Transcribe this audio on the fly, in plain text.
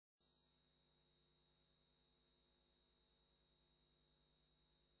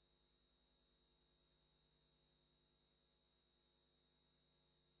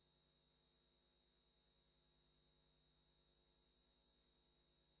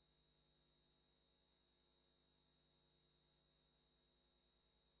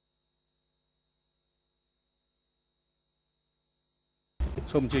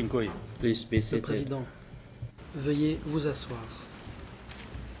Please be Le seated. Président, veuillez vous asseoir.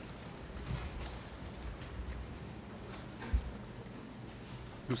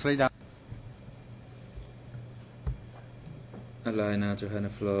 Allow now to hand the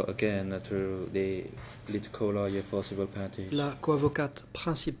floor again to the political lawyer for civil parties. La co-avocate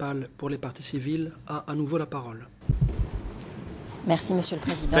principale pour les parties civiles a à nouveau la parole. Merci, Monsieur le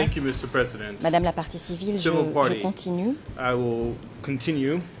Président. Thank you, Mr. President. Madame la partie civile, Civil party. je continue. I will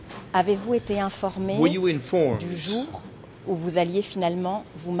continue. Avez-vous été informé Were you informed du jour où vous alliez finalement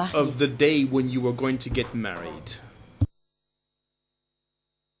vous marier? of the day when you were going to get married?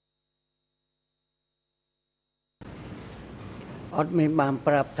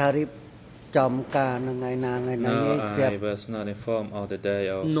 No, I was not informed of the day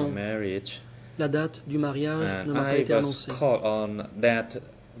of Non. marriage. La date du mariage And ne m'a pas I été was annoncée. called on that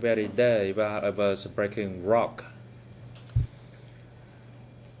very day while I was breaking rock.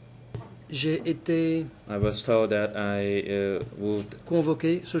 J'ai été I was told that I would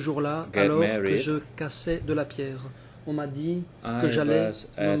convoqué ce jour-là Get alors que married. je cassais de la pierre. On m'a dit I que j'allais was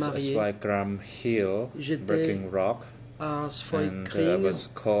me at marier Swygram Hill J'étais breaking rock, à and I Sfoykring. was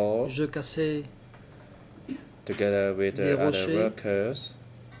called Je cassais together with des other rochers. workers.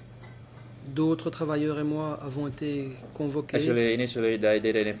 D'autres travailleurs et moi avons été convoqués. Actually, initially they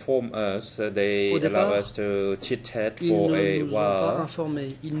didn't inform us. They Au départ, allowed us to chit-chat Ils for ne a nous ont pas while,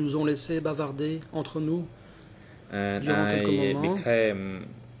 informés. Ils nous ont laissé bavarder entre nous. and durant quelques I moments. became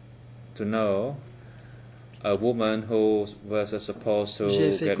to know a woman who was supposed to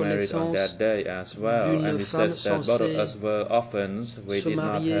J'ai fait get married on connaissance that day as well, d'une and it femme says that both of censée us were orphans. We se did not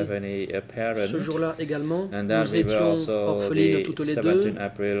marier have any parents, Ce jour-là également, and that nous we were étions also orphelines the toutes les deux. 17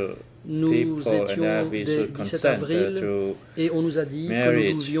 April Nous people, and étions that we des should 17 consent avril to et on nous a dit que nous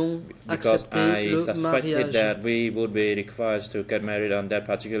marriage, devions because accepter I le suspected mariage. that we would be required to get married on that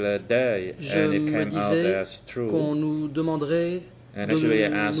particular day, Je and it me came out disais as true. qu'on nous demanderait And de actually, I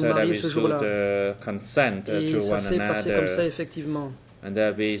nous asked her that marier we ce should jour-là. consent Et to ça one s'est passé comme ça another, effectivement. and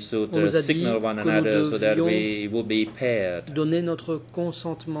that we should On nous a dit signal one que nous another so that devions we would be paired. Donner notre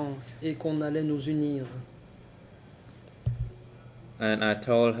consentement et qu'on allait nous unir. And I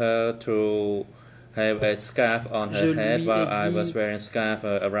told her to have a scarf on Je her head lui ai while I dit was wearing a scarf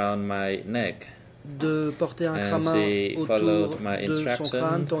around my neck. De porter un And crama she autour followed my de son instruction,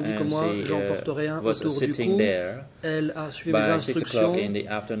 crâne, tandis que and moi she j'en porterai un was autour du sitting cou. there. Elle a suivi les By 6 instructions. o'clock in the Elle était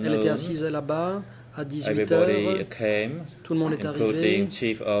afternoon, assise là-bas à 18 everybody heures. came, Tout le monde est arrivé, including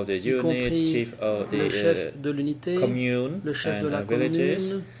chief of the y unit, compris chief of le the chef de l'unité, commune, le chef de and la villages,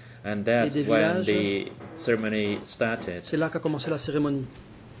 commune. and that's des when villages. the ceremony started. C'est là qu'a commencé la cérémonie.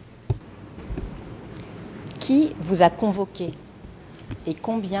 Qui vous a convoqué? Et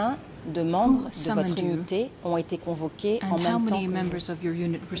combien de membres de summoned votre you? unité ont été convoqués en And how même temps many que vous? members of your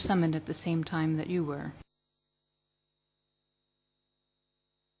unit were summoned at the same time that you were?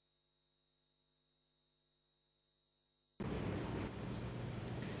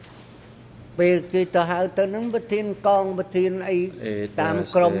 It was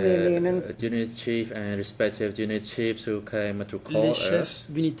the unit chief and respective unit chiefs who came to call Les us. chefs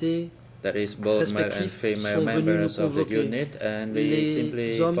d'unité, That is both male and respectifs female sont venus nous members of the convoquer. unit, and we simply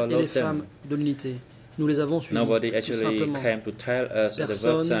Les hommes et les followed femmes them. de l'unité. Nous les avons suivis, Nobody tout actually simplement. came to tell us at the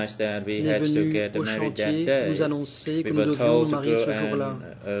Personne website that we n'est had to venu get au married that chantier day. nous annoncer que We nous were devions told nous to marier go ce jour-là.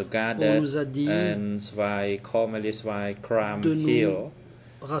 and On gather nous a dit and Swygram de nous Hill.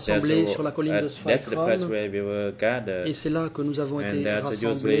 rassemblés sur la colline de That's the place Sfoykram. where we were gathered. Et c'est là que nous avons And été that's usually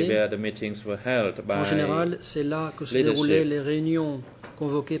rassemblés. where the meetings were held En by général, c'est là que se leadership. déroulaient les réunions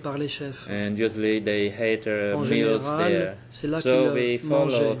convoquées par les chefs. And usually they had En meals général, there. c'est là So we qu'ils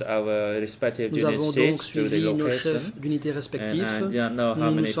mangeaient. followed our respective Nous unit avons donc chiefs to the suivi nos location. chefs d'unité respectifs. And I don't know how Nous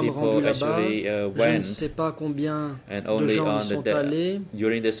nous many sommes people rendus là-bas. actually Je ne went. sais pas combien And de only gens y on sont the allés.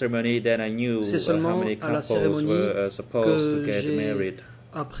 during the ceremony then I knew C'est how seulement many à la couples cérémonie were supposed to que get j'ai married.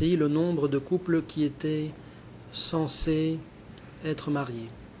 appris le nombre de couples qui étaient censés être mariés.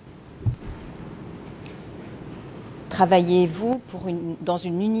 Travailliez-vous dans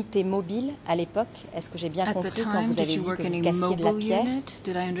une unité mobile à l'époque? Est-ce que j'ai bien At the compris quand time, vous did avez you dit work que in vous a cassiez de la mobile pierre? unit?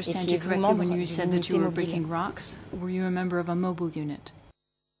 Did I understand you Étiez-vous correctly membre when you d'une said that unité you were mobile? breaking rocks? Were you a member of a mobile unit?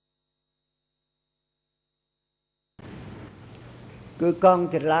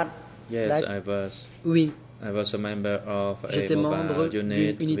 Yes, I was. Oui, I was a member of a J'étais membre mobile d'une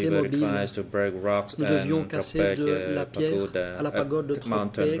unit. unité We were mobile. required to break rocks Nous and devions casser Tropec, de la pierre pagoda, à la pagode de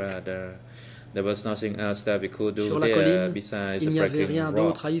mountain Tropec. rather. There was nothing else that we could do sur la there colline, besides il n'y avait breaking rien rock.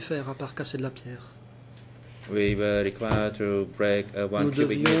 d'autre à y faire à part casser de la pierre. We were required to break Nous 1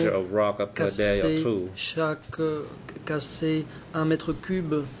 cubic meter devions of rock up a day or casser 1 mètre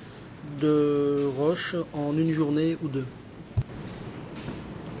cube de roche en une journée ou deux.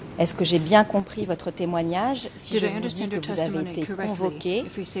 Est-ce que j'ai bien compris votre témoignage si Did je I vous dis understand que your vous avez testimony été correctly convoqué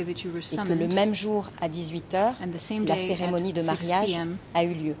if we say that you were et que le summoned même jour à 18h, and the same la day cérémonie at de 6 mariage p.m. a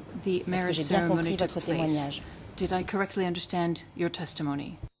eu lieu? the Est-ce que marriage j'ai bien ceremony compris took votre place? témoignage? Did I correctly understand your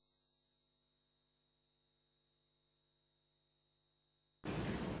testimony?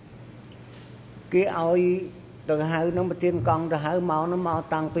 Cái oi từ hៅnó mà trên con từ hៅmáu nó mau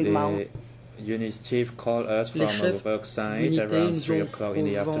tăngពីម៉ោង The unit chief called us Les from chefs our work site d'unité around nous 3 ont o'clock in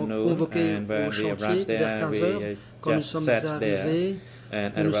the afternoon, convoqués and when au we chantier arrived vers there, 15 we heures. Quand nous just sommes sat there, arrivés, and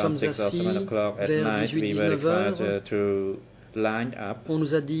nous at nous around sommes 6 or 7 assis o'clock at vers night, we were 18-19 heures. required to line up, On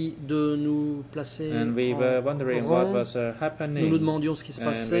nous a dit de nous placer and we were wondering en what rang. was happening. Nous nous demandions ce qui se And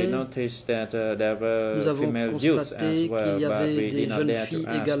we passait. noticed that there Nous were avons female youths constaté as well, qu'il y but avait we des did not jeunes dare filles to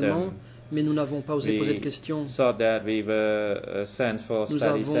ask également, them. mais nous n'avons pas osé poser de We questions. thought that we were sent for Nous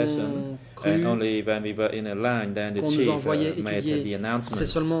study session, avons and cru only when we were in a line, then the qu'on nous chief envoyait made the étudier. C'est announcement.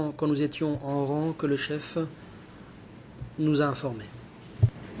 seulement quand nous étions en rang que le chef nous a informés.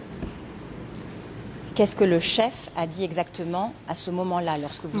 Qu'est-ce que le chef a dit exactement à ce moment-là,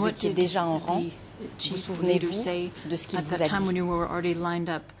 lorsque vous What étiez did déjà en the rang? Vous chief leader souvenez-vous say de ce qu'il at vous that a time when dit? you were already lined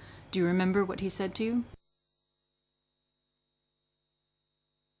up? Do you remember what he said to you?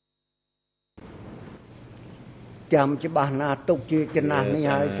ចាំច្បាស់ណាស់ទុកជាចំណាស់នេះ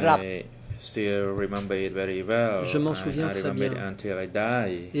ហើយស្លាប់ I still remember it very well. Je m'en souviens I très remember bien. it until I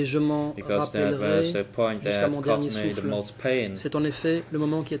die. Et je m'en Because that was rappellerai the point jusqu'à that mon caused dernier me the souffle. most pain. C'est en effet le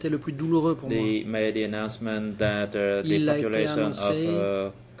moment qui était le plus douloureux pour moi. They made the announcement that the Il a été population of annoncé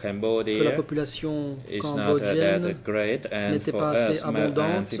que la Cambodia population is not cambodgienne that great, and n'était for pas assez us, male and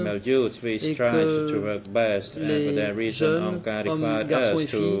abondante, female youths, we et strive que to work best, and for that les reason, jeunes, UNCAR hommes, required garçons et us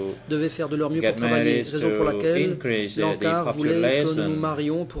filles, to devaient faire de leur mieux pour get travailler, married raison pour to laquelle increase the l'ANCAR voulait que nous nous population.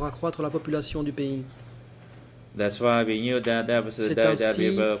 marions pour accroître la population du pays. That's why we knew that that was the C'est day that we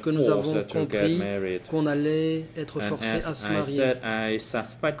ainsi were que nous avons forced to get compris married. qu'on allait être And forcés à as se I marier. said,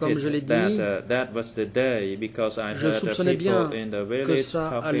 I Comme je l'ai suspected dit, that that was the day because I je heard the soupçonnais bien people in the que village ça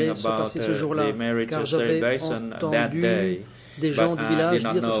talking allait se about passer ce jour-là, the marriage car j'avais celebration that entendu day. des gens But du I village did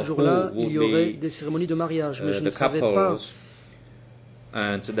not dire que know ce jour-là, who il y would aurait be, des cérémonies de mariage, mais je ne the savais pas couples.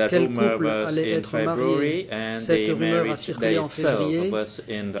 And that quel rumor couple was allait in être February, marié. and Cette the rumeur a marriage circulé day en itself février was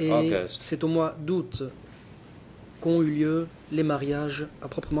in et August. c'est au mois d'août qu'ont eu lieu les mariages à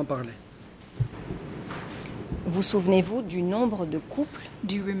proprement parler. Vous souvenez-vous du nombre de couples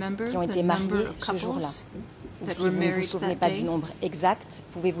Do you remember qui ont the été number mariés of ce jour-là? couples Ou that si were vous ne vous married souvenez that pas du day? nombre exact,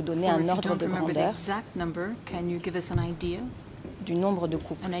 pouvez-vous donner Or un if you ordre don't de remember the grandeur exact number, can you give us an idea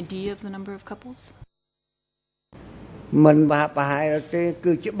of the number of couples? មិនបាក់ប្រហែលទេ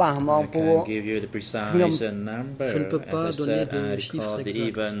គឺច្បាស់ហ្មង I ព្រោះ can give you the precise number. Je ne peux pas As I donner said, de I chiffres recall the exacts.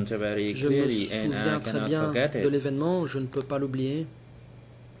 event very Je me clearly, and I souviens très cannot bien forget de it. l'événement, je ne peux pas l'oublier.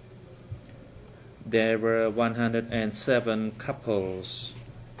 There were 107 couples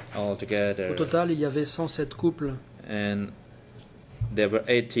altogether, Au total, il y avait 107 couples. and there were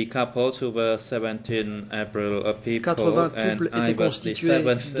 80 couples who were 17 April people, 80 and couples I étaient was the constitués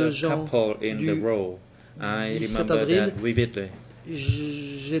seventh de gens couple in the du row. I 17 remember avril. that vividly.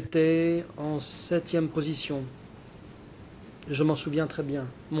 J'étais en 7e position. Je m'en souviens très bien.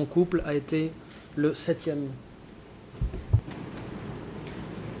 Mon couple a été le 7e.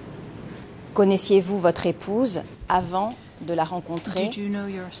 Connaissiez-vous votre épouse avant de la rencontrer Did you know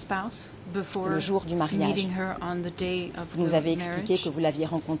your spouse before le jour du mariage? meeting her on the day of Vous nous the avez expliqué marriage? que vous l'aviez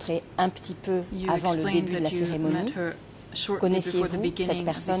rencontrée un petit peu You avant le explained début de la that you cérémonie. met her shortly before the Connaissiez-vous beginning cette of the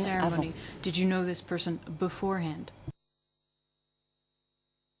personne avant? ceremony. Did you know this person beforehand?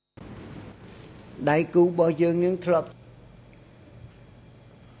 ដៃគូរបស់យើងនឹងធ្លាប់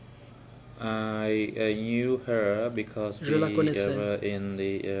I knew her because Je la we connaissais. were in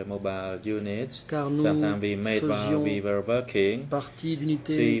the mobile unit. Car nous Sometimes we met while faisions we were working. partie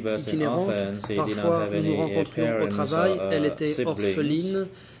d'unités She was an itinérantes. orphan. She did not Parfois, have nous nous any rencontrions au parents travail. or Elle était siblings. orpheline.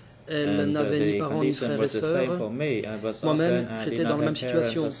 Elle And n'avait ni the parents ni condition frères et was the same sœurs. for me. I was Moi-même, orphan. I j'étais did dans not la même have parents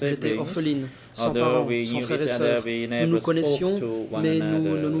situation. or J'étais siblings. orpheline, sans Although parents, we sans knew frères et each other, sœurs. we Nous never nous spoke connaissions, to one mais nous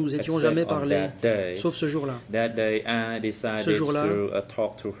another ne nous étions except jamais on parlé, that day. sauf ce jour-là. That day, I Ce decided jour-là, to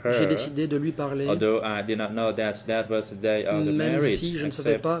talk to her. j'ai décidé de lui parler, Although I did not know that was the day of the même marriage, si je ne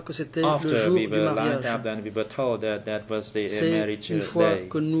savais except pas que c'était le after jour we du were lined mariage. up and we were told that was the C'est marriage une fois day.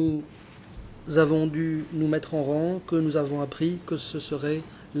 que nous avons dû nous mettre en rang que nous avons appris que ce serait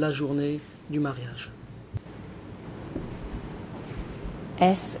la journée du mariage.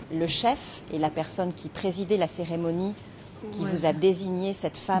 Est-ce le chef et la personne qui présidait la cérémonie qui vous a désigné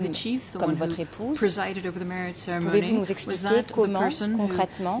cette femme comme votre épouse? Pouvez-vous nous expliquer comment,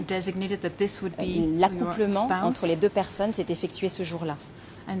 concrètement, l'accouplement entre les deux personnes s'est effectué ce jour-là?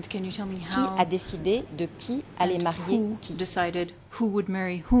 Qui a décidé de qui allait marier qui?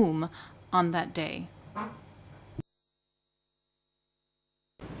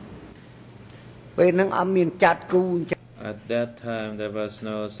 At that time, there was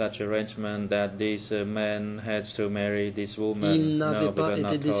no such arrangement that this man had to marry this woman. Il n'avait No, we pas were été not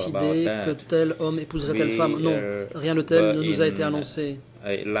told décidé about que that. tel homme épouserait telle femme. Non, rien de tel ne nous a été annoncé.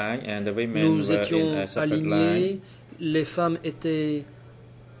 A line, and the women Nous were in étions a separate line. alignés, les femmes étaient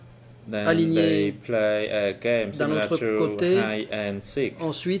Then alignées they play a game d'un similar autre to côté. hide and seek.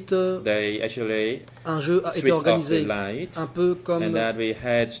 Ensuite, They actually un jeu a switched été off the organisé, light, un peu and comme that we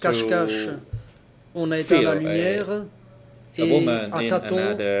had cache-cache. to On a éteint la feel lumière a et woman à in tâtons,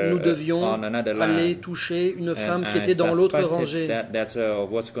 another, nous devions on another line. aller toucher une femme And qui I était dans l'autre suspected rangée. that's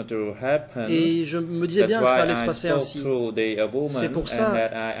what's going to happen. Et je me disais That's bien que ça why allait se I passer spoke ainsi. to the woman, C'est pour and ça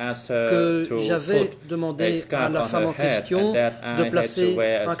that I asked her que to j'avais put a demandé scarf à la on femme her en head, question and that I de had placer to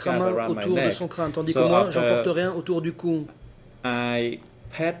wear a un scarf crâne around my autour de neck. son crâne, tandis So que moi, after j'en porterai un autour du cou. I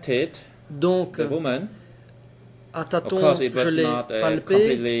patted Donc, the woman. à Of tâtons, course, it je was l'ai not palpé.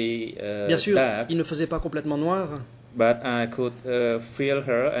 completely Bien sûr, dark, il ne faisait pas complètement noir. but I could feel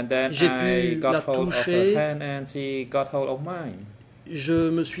her, and then J'ai I pu got la hold of toucher. her hand, and she got hold of mine. Je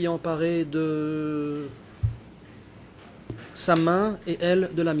me suis emparé de sa main et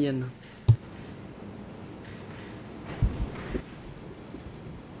elle de la mienne.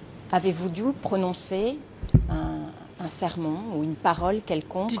 Avez-vous dû prononcer un sermon ou une parole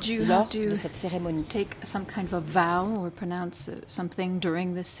quelconque lors de cette cérémonie? Take some kind of a vow or pronounce something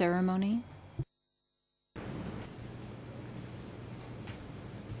during this ceremony?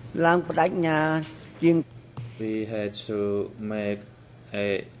 We had to make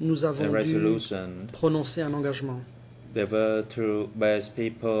Nous a avons dû resolution. prononcer un engagement. There were two best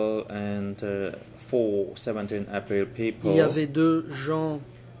people and four 17 April people. Il y avait 2 gens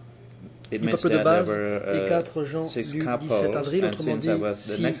It du means peuple de that base there were et 4 gens six du couples, 17 avril, and autrement since dit I was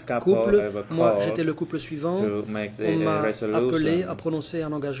the 6 next couple, couples. I was Moi, called j'étais le couple suivant. to make the On m'a resolution. appelé à prononcer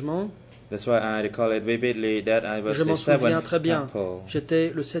un engagement. That's why I recall it vividly that I was Je m'en the souviens seventh très bien. couple.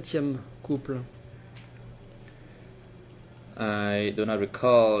 J'étais le 7e couple. I do not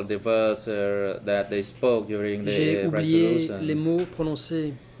recall the words that they spoke during J'ai the oublié resolution. les mots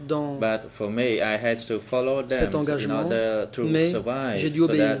prononcés dans But for me, I had to follow them cet in engagement, order to mais survive, j'ai dû so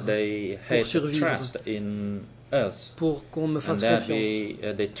obéir that they pour had survivre. trust in us. pour qu'on me And fasse that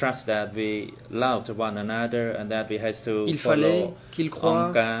confiance. they trust that we loved one another, and that we had to Il fallait follow qu'ils croient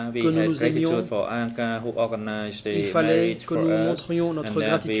Anka. We que nous had nous aimions. gratitude for Anka who organized the Il fallait marriage que for nous us, montrions notre and that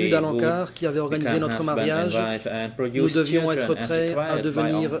gratitude we à l'Ankar qui avait organisé become notre husband mariage. and wife and Nous produce devions être children as prêts à required by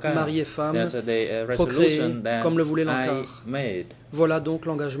devenir Anka. mari et femme, That's the procréer resolution that comme le voulait I l'Ankar. made. Voilà donc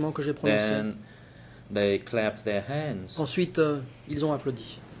l'engagement que j'ai prononcé. Then they clapped their hands. Ensuite, ils ont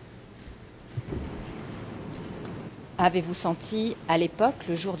applaudi. Avez-vous senti à l'époque,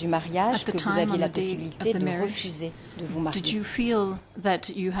 le jour du mariage, At the que vous time, aviez on la the day possibilité of the de marriage, refuser de vous Did marier? you feel that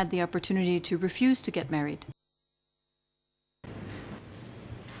you had the opportunity to refuse to get married?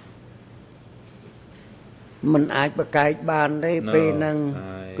មិនអាចប្រកែកបានទេពេលហ្នឹង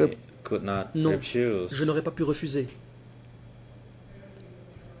I គឺ could not Non, refuse. je n'aurais pas pu refuser.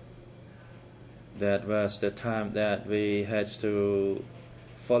 That was the time that we had to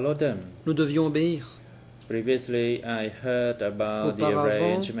follow them. Nous devions obéir. Previously, I heard about the Auparavant,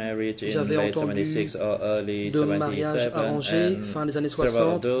 arranged marriage in j'avais late entendu 76 or early de mariages 77, arrangés and fin des années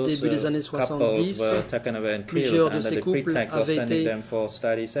several of 60, those début des années couples 70. were taken away and Plusieurs killed de under ces the couples pretext of avaient sending été them for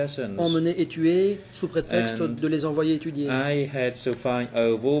study sessions. emmenés et tués sous prétexte And de les envoyer étudier. I had to find a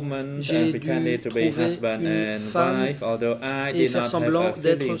woman J'ai and dû pretended to be trouver husband une and femme wife, although I et did faire not have semblant a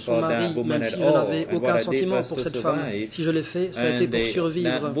d'être feeling son for that mari, woman même at si je all. n'avais And aucun what I did sentiment was pour to cette femme. survive. Si je l'ai fait, ça a été pour That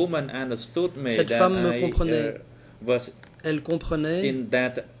survivre. woman understood me, Cette that femme me I comprenait. was Elle comprenait in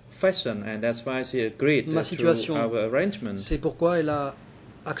that fashion, and that's why she agreed ma to situation. our arrangement. C'est pourquoi elle a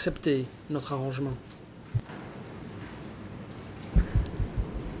accepté notre arrangement.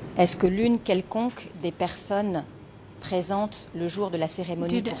 Est-ce que l'une quelconque des personnes présentes le jour de la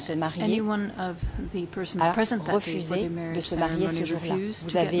cérémonie Did pour se marier anyone of the persons a present that day for refusé the de marriage se marier ce ceremony jour-là? refused Vous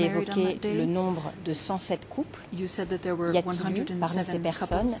to get avez married on évoqué that day? le nombre de 107 couples. You said that there were Y a-t-il eu parmi ces 107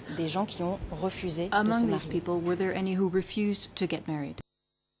 personnes couples. des gens qui ont refusé de se Among these marier? people, were there any who refused to get married?107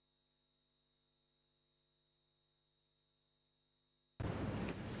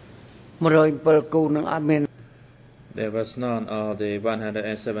គូនឹងអត់មាន There was none of the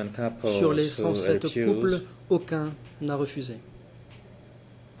 107 couples Sur les who 107 couples, refused. aucun n'a refusé.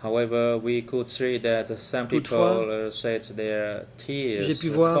 However, we could see that some Toutefois, people shed their tears j'ai pu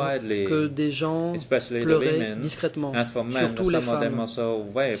voir quietly, que des gens especially the pleuraient women. discrètement, As for men, surtout les some of them femmes. also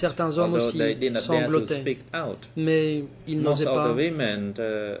wept, Certains hommes although aussi they did not dare to sanglotaient, speak out. mais ils Most n'osaient of pas the women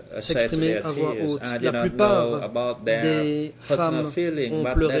shed s'exprimer their à voix tears. haute. I did La not plupart know about their des personal femmes feeling, ont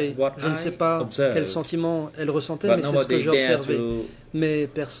but pleuré. that's what Je ne sais I pas observed. quel sentiment elles ressentaient, But mais c'est ce que nobody j'ai dared observé. to Mais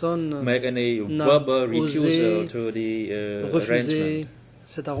personne make any n'a verbal osé refusal to the refuser arrangement.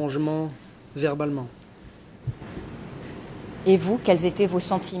 cet arrangement verbalement. Et vous, quels étaient vos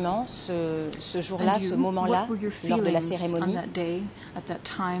sentiments ce jour-là, ce moment-là, lors de la cérémonie?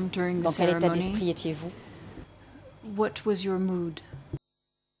 Dans quel état d'esprit étiez-vous? What was your mood?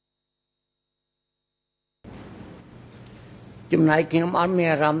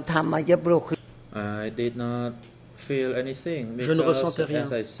 I did not feel anything Je ne because, ressentais rien.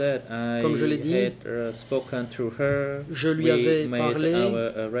 as I said, Comme je l'ai dit, had spoken to her. je lui avais parlé,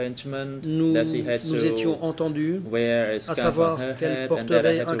 nous étions entendus, à savoir qu'elle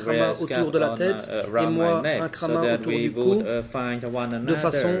porterait un krama autour de la tête et moi un krama autour du cou, de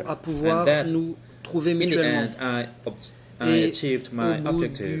façon à pouvoir nous trouver mutuellement. Et au bout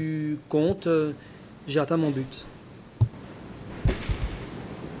du compte, j'ai atteint mon but.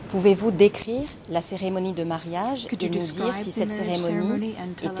 Pouvez-vous décrire la cérémonie de mariage et nous dire si cette cérémonie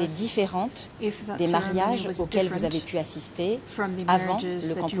était différente des mariages auxquels vous avez pu assister avant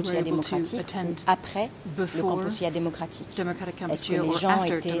le Kampuchea démocratique ou après le Kampuchea démocratique? Est-ce que les gens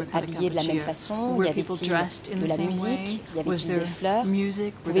étaient habillés de la même façon? Y avait-il de la musique? Y avait-il des fleurs?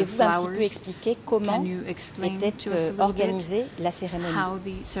 Pouvez-vous un petit peu expliquer comment était organisée la cérémonie?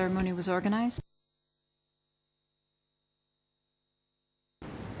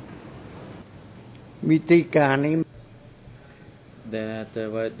 That the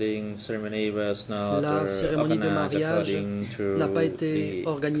wedding ceremony was not La cérémonie de mariage n'a pas été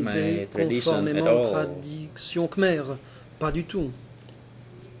organisée conformément aux traditions khmer, pas du tout.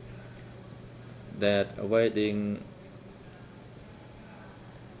 That wedding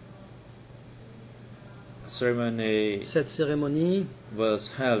ceremony Cette cérémonie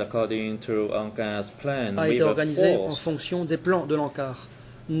was held according to Angkar's plan. a été organisée en fonction des plans de l'Angkar.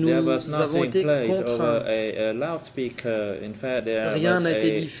 Nous avons été contraints. Rien n'a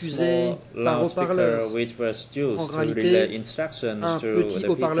été diffusé par haut-parleur. En réalité, un petit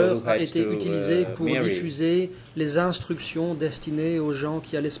haut-parleur a été utilisé pour diffuser les instructions destinées aux gens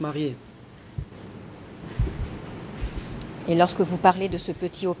qui allaient se marier. Et lorsque vous parlez de ce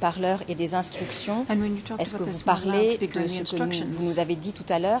petit haut-parleur et des instructions, est-ce que vous parlez de ce que vous nous avez dit tout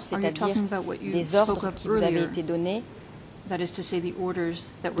à l'heure, c'est-à-dire des ordres qui vous avaient été donnés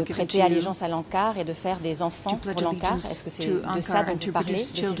de prêter allégeance à l'Angkar et de faire des enfants pour l'Angkar? Est-ce que c'est de ça dont vous parlez, de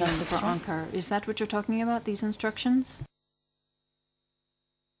ces instructions?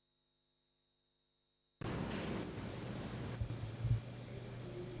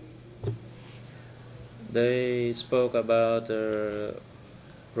 They spoke about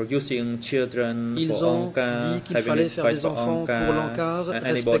producing children Ils for ont Angkar, dit qu'il fallait faire des enfants pour l'Angkar,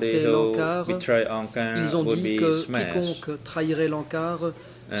 respecter l'Angkar. Ils ont dit que quiconque trahirait l'Angkar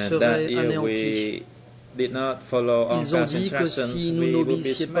serait anéanti. Ils ont dit que si nous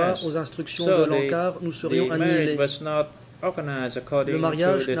n'obéissions pas aux instructions de l'Angkar, nous serions annihilés. Le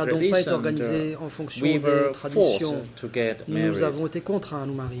mariage n'a donc pas été organisé en fonction des traditions. Nous avons été contraints à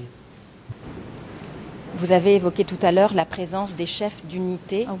nous marier. Vous avez évoqué tout à l'heure la présence des chefs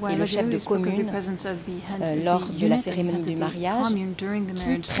d'unité et le chef de commune lors de la cérémonie du mariage.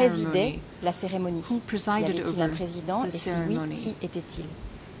 Qui présidait la cérémonie? Y avait-il un président et si oui, qui était-il?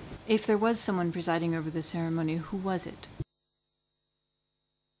 If there was someone presiding over the ceremony, who was it?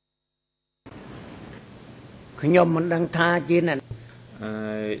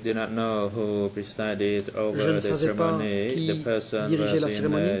 I did not know who presided over Je ne the savais pas ceremony. qui The person dirigeait la was in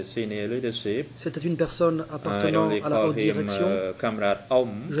cérémonie. senior leadership. C'était une personne I appartenant only à la call haute him direction. Kamrat Om.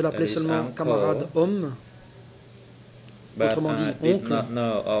 Je l'appelais that is seulement uncle, camarade homme, but autrement dit I did oncle, not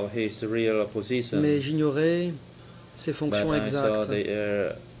know of his real position. mais j'ignorais ses fonctions But I saw exactes.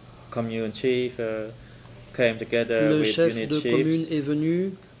 the commune chief came together Le with chef unit de chiefs, commune est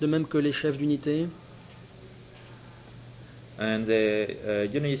venu, de même que les chefs d'unité. and the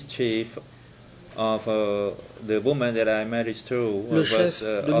unit chief of the woman that I married to Le was chef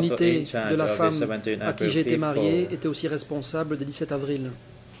de also l'unité in charge de la of the femme 17 à qui April j'ai été marié people. était aussi responsable des 17 avril.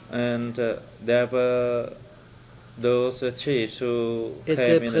 And there were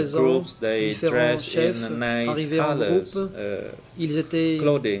étaient présents, différents chefs arrivés en groupe, ils étaient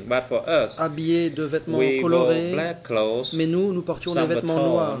habillés de vêtements colorés, mais nous portions des vêtements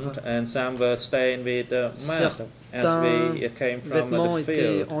noirs. Certains vêtements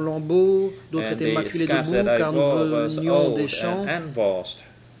étaient en lambeaux, d'autres étaient maculés de boue car nous venions des champs.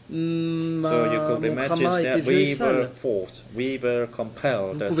 Mon krama était vieux et sale. Vous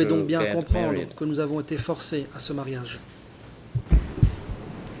pouvez donc bien comprendre que nous avons été forcés à ce mariage.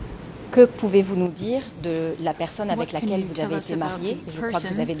 Que pouvez-vous nous dire de la personne avec laquelle vous avez été marié? Je crois que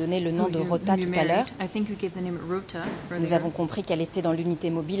vous avez donné le nom de Rota tout à l'heure. Nous avons compris qu'elle était dans l'unité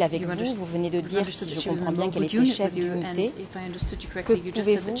mobile avec vous. Vous venez de dire, si je comprends bien, qu'elle était chef d'unité. Que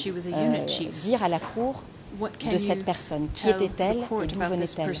pouvez-vous dire à la cour de cette personne? Qui était-elle et d'où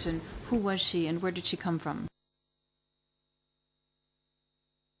venait-elle?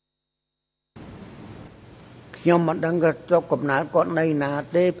ខ្ញុំមិនដឹងក៏ស្រុកកំណើតគាត់នៅណា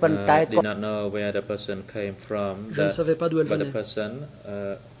ទេប៉ុន្តែ did not know where the person came from. Je ne savais pas d'où elle but venait. The person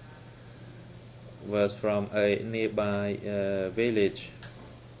was from a nearby village.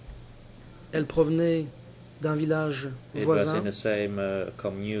 Elle provenait d'un village voisin. It was in the same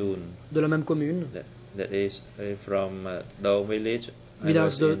commune. De la même commune. That is from Dong village.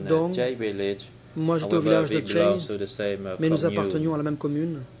 Village de Dong. Village. Moi j'étais au village de Chey, mais nous appartenions à la même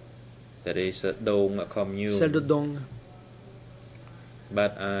commune. That is Dong commune. Celle de Dong.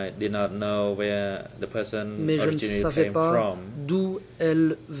 But I did not know where the person originally came from. D'où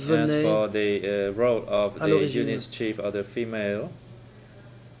elle venait. As for the role of the unit chief or the female,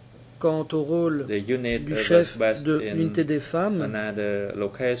 quant au rôle du chef de l'unité des femmes,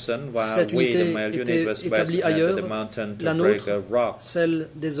 cette unité était établie ailleurs. La nôtre, celle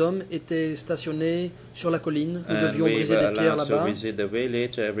des hommes, était stationnée sur la colline. Nous devions briser des pierres là-bas.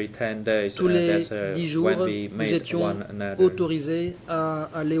 Tous les 10 jours, nous étions autorisés à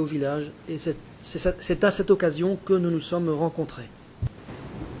aller au village. Et c'est à cette occasion que nous nous sommes rencontrés.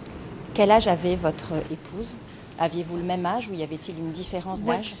 Quel âge avait votre épouse? Aviez-vous le même âge ou y avait-il une différence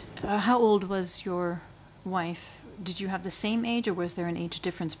d'âge? How old was your wife? Did you have the same age or was there an age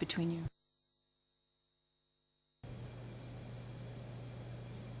difference between you?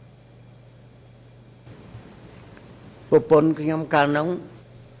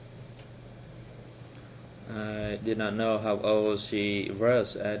 I did not know how old she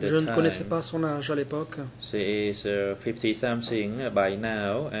was at the time. Je ne connaissais pas son âge à l'époque. She is 50 something by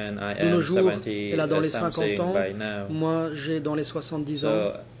now and I de am nos jours, 70 elle a dans les 50 ans. by now. Moi, j'ai dans les 70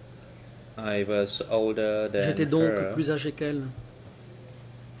 ans. I was older than J'étais donc her. plus âgé qu'elle.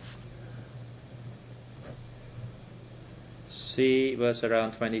 She was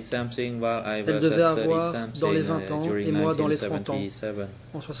around 20 something while I was Elle devait at 30 avoir something dans les 20 ans during et moi dans les 30 ans 1977.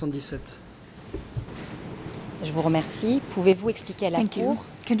 en 77. Je vous remercie. Pouvez-vous expliquer à la cour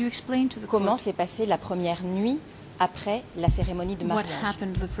comment s'est passée la première nuit après la cérémonie de mariage? What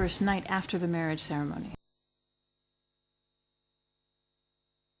happened the first night after the marriage ceremony?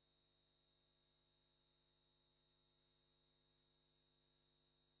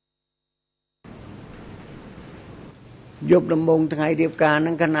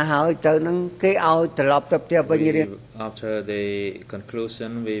 After the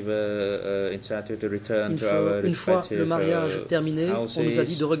conclusion, we were instructed to return to our Une fois le respective mariage terminé, on nous a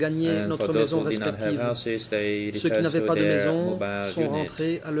dit de regagner notre maison respective. Ceux qui n'avaient pas de maison sont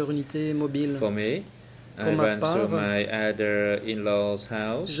rentrés à leur unité mobile. Pour ma part,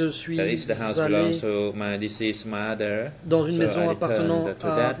 je suis allé dans une maison appartenant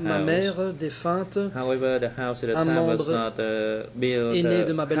à ma mère défunte, un membre aîné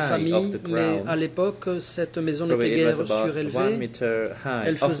de ma belle famille, mais à l'époque, cette maison n'était guère surélevée.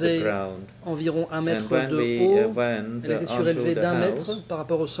 Elle faisait environ 1 mètre de haut, elle était surélevée d'1 mètre par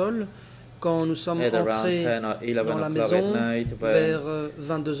rapport au sol. Quand nous sommes entrés dans la maison vers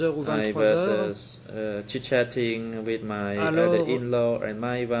 22h ou 23h, alors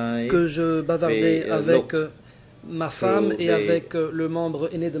que je bavardais avec ma femme et avec le membre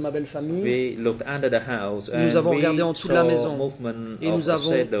aîné de ma belle famille, nous avons regardé en dessous de la maison et nous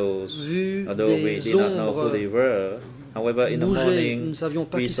avons vu des ombres bouger. Nous ne savions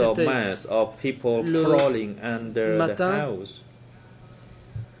pas qui c'était. Le matin,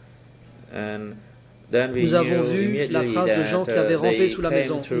 nous avons vu la trace de gens qui avaient rampé sous la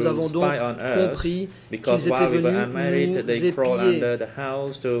maison. Nous avons donc compris qu'ils étaient venus nous épier.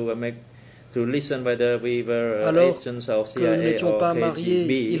 Alors que nous n'étions pas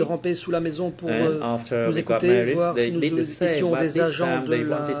mariés, ils rampaient sous la maison pour nous écouter, voir si nous étions des agents de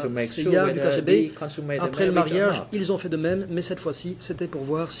la CIA, du KGB. Après le mariage, ils ont fait de même, mais cette fois-ci, c'était pour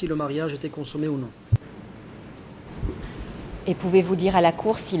voir si le mariage était consommé ou non. Et pouvez-vous dire à la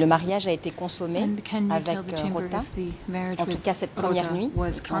Cour si le mariage a été consommé avec Rota, en tout cas cette première nuit, on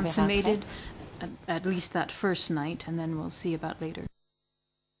verra après. At least that first night, and then we'll see about later.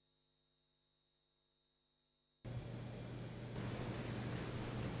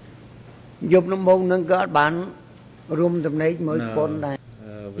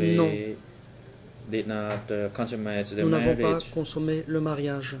 We did not consummate the Nous n'avons pas marriage, consommé le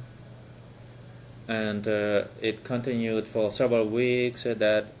mariage. and it continued for several weeks.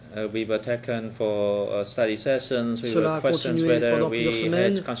 That we were taken for study sessions. We Cela were a questioned continué whether pendant we plusieurs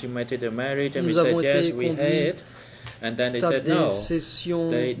semaines. had consummated the marriage, and we Nous said avons yes, été we conduits had. And then they à said des no. sessions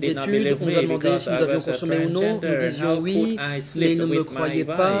They did not d'études. believe On nous a me demandé because si I nous avions was a consommé ou non. Nous transgender. disions How oui, could I mais sleep ils ne me with croyaient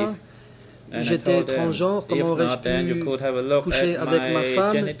my pas. wife? And I J'étais told them, transgenre, comment if aurais-je not, then you pu could have a look coucher at avec ma my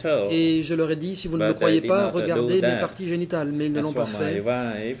femme? genitals. Et je leur ai dit, si vous ne me But they croyez did pas, not do regardez mes that. parties génitales. Mais ils ne As l'ont pas for my fait.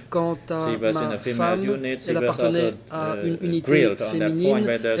 wife, Quant à she was in ma a female femme, unit. She elle was appartenait also à une unité grilled on that point féminine.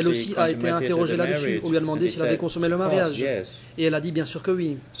 whether Elle she aussi a été consummated interrogée the là-dessus. marriage. On lui a demandé And si she elle avait said, consommé le "Of course, mariage. yes." Et elle a dit bien sûr que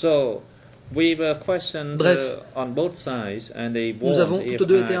oui. So, we were questioned Bref, on both sides, and they nous avons warned if toutes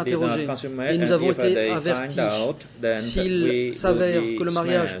deux I été did interrogés. not consummate, Et nous and avons if été they avertis. find out, then S'il we s'avère would que le be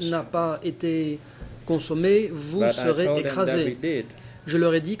mariage smashed. n'a pas été consommé, vous But I serez told them that we écrasés. did. Je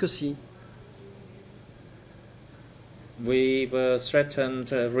leur ai dit que si. We were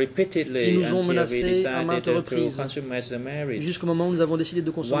threatened repeatedly Ils nous ont until we menacés à maintes decided to reprises, consummate the marriage. jusqu'au moment où nous avons décidé de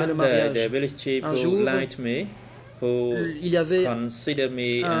consommer le One day, mariage. the village chief Un who jour, liked me, who il y avait considered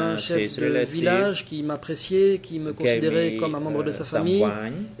me un as chef his de relative, village qui m'appréciait, qui me gave considérait me comme un membre de sa some famille,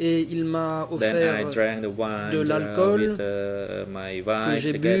 wine. et il m'a Then I offert drank the wine de l'alcool with my que wife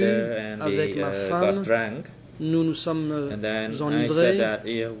j'ai bu together, and avec we ma got femme. drunk. Nous nous sommes And then I said enivrés. that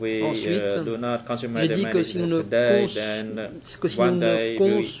if we Ensuite, do not j'ai consummate the dit que marriage si nous ne, today, then one day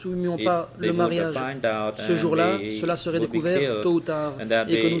consommions pas they le would mariage find out ce and jour-là, we cela serait would be découvert killed, tôt ou tard, and that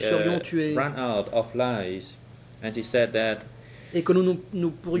et que they, nous serions tués, run out of lies. And he said that et que nous ne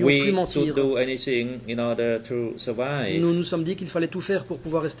pourrions plus we mentir. should do anything in order to survive. Nous nous sommes dit qu'il fallait tout faire pour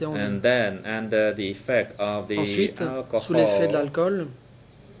pouvoir rester en vie. And then, under the effect of the Ensuite, sous l'effet de alcohol, l'alcool,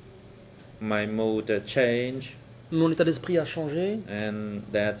 my mood changed, mon état d'esprit a changé, and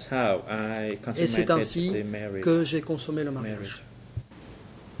that's how I et c'est consummated ainsi the marriage. que j'ai consommé le mariage.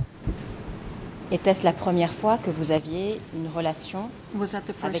 Était-ce la première fois que vous aviez une relation Was that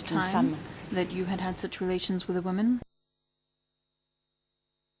the first avec une time femme? that you had had such relations with a woman?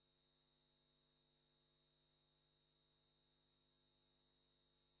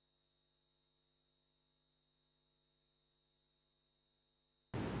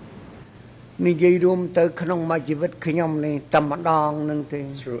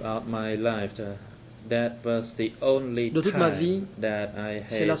 Throughout my life, that was the only De toute ma time vie, that I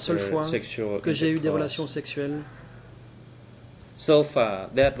c'est la had seule fois sexual que j'ai eu des intercourse. relations sexuelles. So far,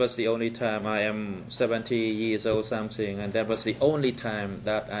 that was the only time. I am 70 years old something, and that was the only time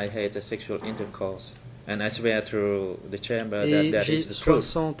that I had a sexual intercourse. And I swear to the chamber Et that j'ai is the truth.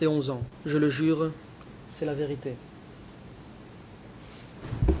 71 ans. Je le jure, c'est la vérité.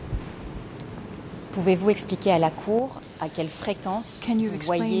 Pouvez-vous expliquer à la Cour à quelle fréquence Can you vous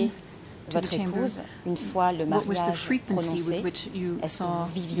explain voyez to the votre chamber épouse une fois le what was the mariage frequency prononcé? with which you Est-ce que saw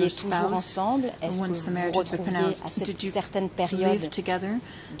vous viviez your toujours spouse ensemble? Est-ce once que the vous marriage vous had been retrouviez pronounced? à Did you certaines live périodes together?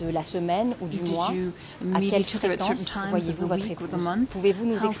 de la semaine ou du Did mois? you À meet quelle each other at certain fréquence times of voyez-vous the votre week or the épouse? month? Pouvez-vous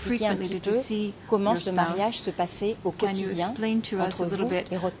nous How expliquer un frequently petit did you peu see comment your ce spouse? mariage se passait au Can you quotidien explain to us entre a little vous bit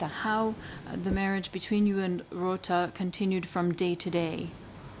et Rota? how the marriage between you and Rota continued from day to day?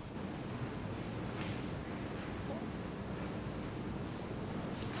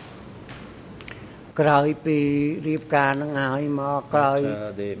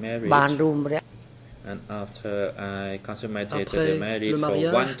 After the marriage, and after I consummated Après the marriage le for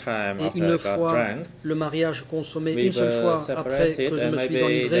mariage, one time et after une I got fois drunk, le mariage consommé, we une seule were fois après que separated, je and me suis maybe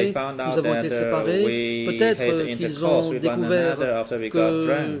enivré, they found nous out avons that été séparés. we Peut-être had qu'ils intercourse ont with one découvert another after we got que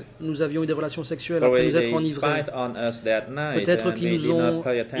drunk. nous avions eu des relations sexuelles après Probably nous être they enivrés. spied on us that night, Peut-être and qu'ils we nous did not ont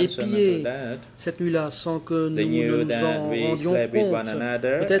pay attention épiés to that. cette nuit-là sans que nous They ne knew nous that en we rendions slept with one compte.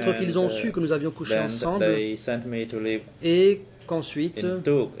 another, Peut-être qu'ils ont and su que nous avions couché then ensemble they sent me to live et qu'ensuite in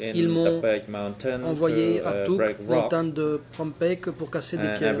Duke, in ils m'ont Tupek Mountain, envoyé to à Tuk, break rock. montagne de Prompek, pour casser des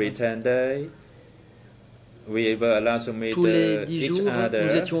And every pierres. 10 days, we were allowed to meet Tous les 10 each jours, other,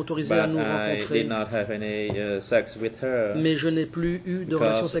 nous étions autorisés à but nous I rencontrer. did not have any sex with her. Mais je n'ai plus eu de Because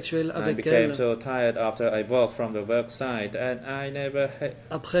relations sexuelles I avec became elle. so tired after I walked from the work site, and I never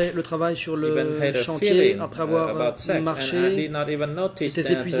Après le travail sur even le had a chantier, feeling après avoir about sex, and I marché, did not even notice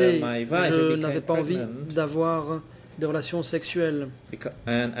j'étais that épuisé. my wife Je became n'avais pas envie pregnant. d'avoir des relations sexuelles.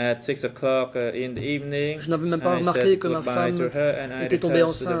 And at 6 o'clock in the evening, je n'avais même pas remarqué que ma femme était tombée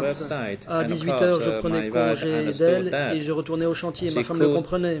enceinte. À 18h, je prenais congé d'elle et je retournais au chantier. Ma femme le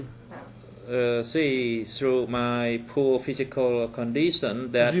comprenait. See through my poor physical condition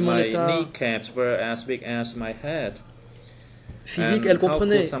that my kneecaps were as big as my head. Physique, elle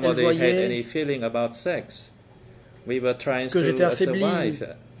comprenait. Elle voyait que j'étais affaibli.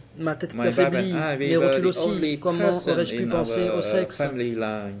 Ma tête était affaiblie, mes rotules aussi. Comment aurais-je pu penser au sexe?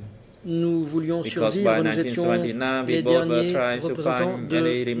 Nous voulions survivre, nous étions les derniers représentants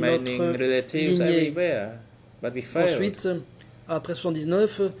de notre lignée. Ensuite, après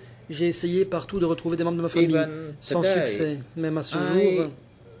 79, j'ai essayé partout de retrouver des membres de ma famille, sans succès. Même à ce jour,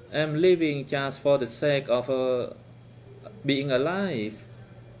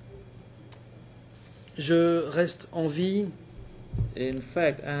 je reste en vie. In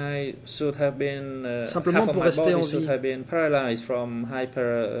fact, I should have been simplement pour rester en vie. Should have been paralyzed from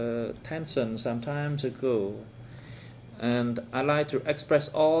hypertension some times ago, and I like to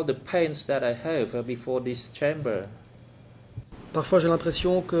express all the pains that I have before this chamber. Parfois, j'ai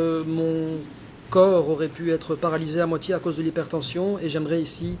l'impression que mon corps aurait pu être paralysé à moitié à cause de l'hypertension, et j'aimerais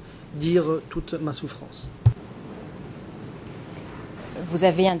ici dire toute ma souffrance. Vous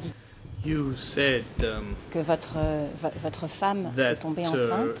avez indiqué You said, que votre femme est tombée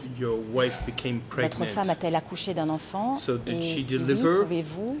enceinte. Votre femme a-t-elle accouché d'un enfant? Et si oui,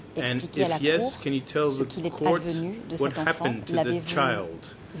 pouvez-vous expliquer à la Cour ce qu'il est advenu de cet enfant? L'avez-vous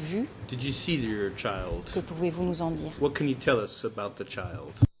vu? Que pouvez-vous nous en dire? What can you tell us about the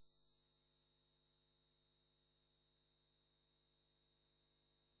child?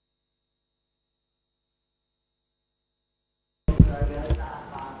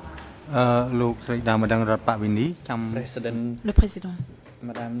 Le président.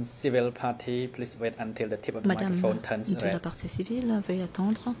 Madame Civil Party, please wait until the tip of the microphone turns de la red. partie civile, veuillez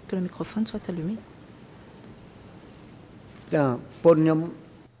attendre que le microphone soit allumé.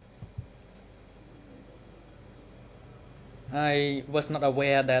 I was not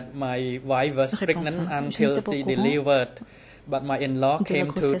aware that my wife was pregnant until she delivered. But my in-law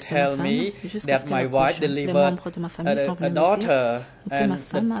came to tell me that my wife delivered a daughter, and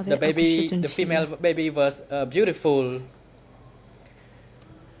the baby, the female baby, was beautiful.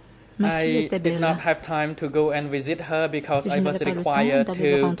 I did not have time to go and visit her because I was required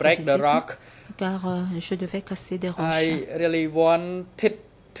to break the rock. I really wanted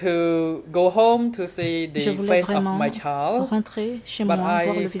to go home to see the face of my child, but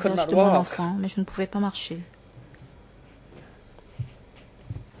I could not walk.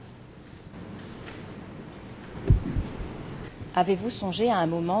 Avez-vous songé à un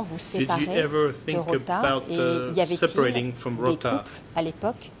moment vous séparer de Rota, et y avait-il des couples à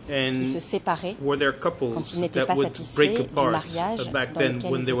l'époque qui se séparaient quand ils n'étaient pas satisfaits du mariage dans lequel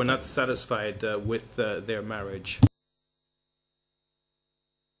ils étaient?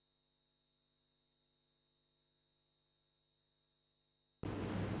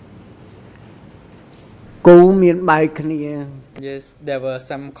 Yes, there were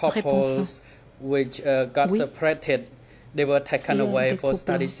some couples which got separated. They were taken away for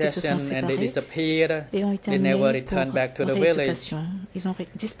study session and they disappeared. They never returned back to the village.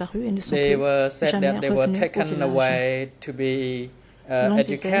 They were said that they were taken away to be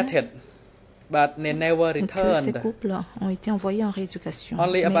educated, but they never returned.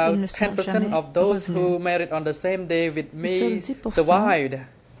 Only about 10% of those who married on the same day with me survived.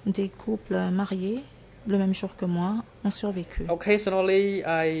 Des couples mariés le même jour que moi ont survécu. Occasionally,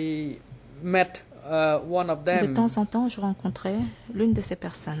 I met one of them. De temps en temps, je rencontrais l'une de ces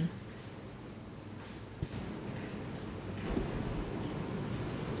personnes.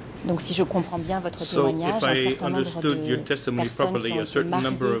 Donc, si je comprends bien votre témoignage, un certain nombre de personnes qui ont été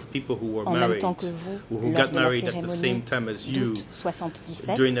mariées en même temps que vous lors de la cérémonie d'août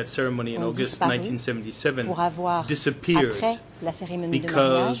 77 ont disparu pour avoir, après la cérémonie de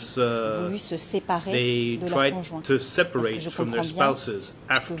mariage, voulu se séparer de leur conjoint. Est-ce que je comprends bien ce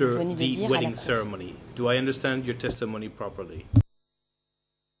que vous venez de dire à la Cour? Do I understand your testimony properly?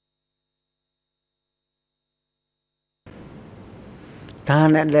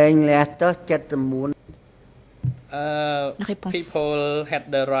 People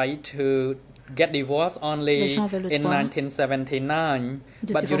had the right to get divorced only in 1979,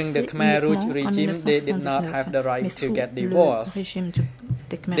 but during the Khmer Rouge regime, they did not have the right to get divorced.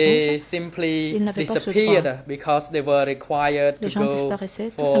 They simply disappeared because they were required to go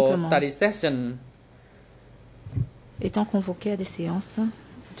for study session. Étant convoqués à des séances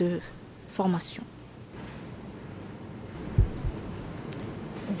de formation.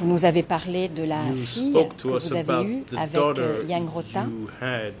 Vous nous avez parlé de la fille que vous avez eue avec Yangrota.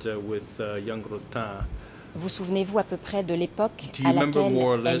 Vous souvenez-vous à peu près de l'époque à laquelle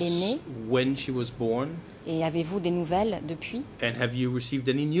elle est née? Et avez-vous des nouvelles depuis? And have you received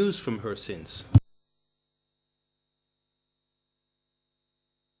any news from her since?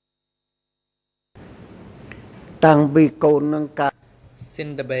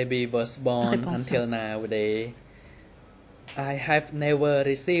 Since the baby was born until nowadays, I have never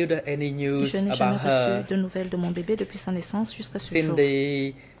received any news Je n'ai about jamais reçu her. de nouvelles de mon bébé depuis sa naissance jusqu'à ce Since jour.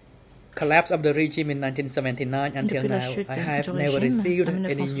 the collapse of the regime in 1979 until Depuis la now, chute I have du never régime received en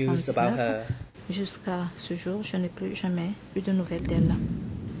any news about 1979, her. jusqu'à ce jour, je n'ai plus jamais eu de nouvelles d'elle.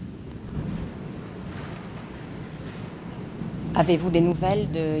 Avez-vous des nouvelles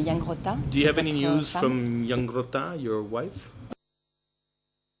de Yangrota? Do you have any votre news femme? from Yangrota, your wife?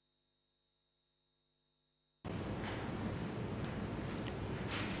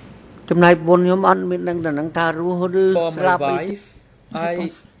 Trong này bốn nhóm ăn mình đang đang cà rú hô đưa For my lạp wife, I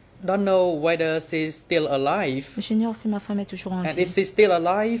don't know whether she's still alive. J'ignore si ma femme est toujours en And vie. if she's still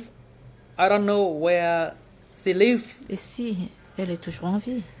alive, I don't know where she lives. Et si elle est toujours en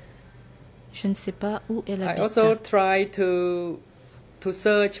vie, je ne sais pas où elle I habite. also try to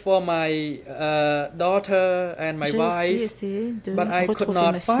search for my daughter and my J'ai aussi wife, essayé de but I could retrouver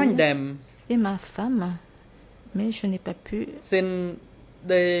not ma find fille them. et ma femme, mais je n'ai pas pu Since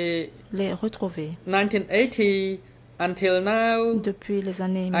the les retrouver. 1980 until now, Depuis les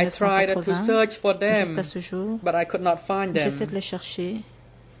années I tried to 1980 search for jusqu'à them, ce jour, but I could not find j'essaie de them. les chercher, mais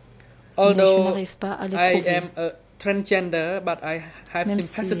je Although n'arrive pas à les I trouver. am a transgender, but I have Même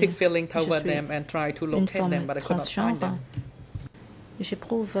sympathetic si feeling je toward suis them and try to une locate femme them, but I could not find transgenre, them.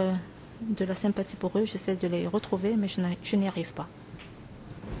 j'éprouve de la sympathie pour eux, j'essaie de les retrouver, mais je n'y arrive pas.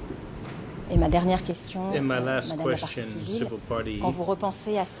 Et ma dernière question, And my last Madame la partie question, civile, civil party. quand vous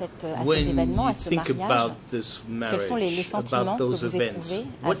repensez à cet When événement, you à ce think mariage, about this quels sont les marriage, sentiments about que those vous events, éprouvez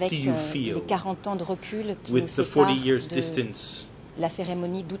what avec do you les feel 40 ans de recul qui nous with the séparent 40 years de distance la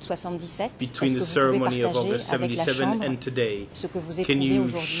cérémonie d'août 77? Est-ce between que the vous pouvez ceremony of partager August avec la 77 Chambre and today? ce que vous Can éprouvez you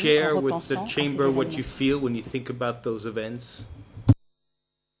aujourd'hui share en with repensant the à ces chamber what événements? you feel when you think about those events?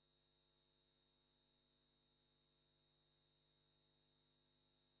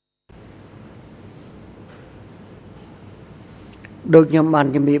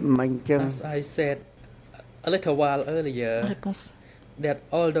 As I said a little while earlier, Réponse. that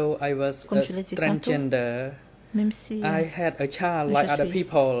although I was Comme a je l'ai dit transgender, Même si I had a child je like other suis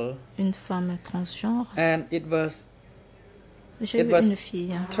people, une femme transgenre, and it was j'ai it eu was une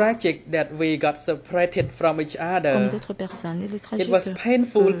fille tragic that we got separated from each comme other. d'autres personnes. Il est It tragique was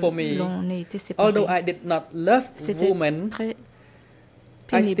painful for que me. l'on ait été séparés. Although I did not love C'était women, très I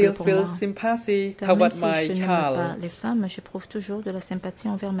pénible still pour feel moi. sympathy Car même toward si my je n'aime pas child. les femmes, j'éprouve toujours de la sympathie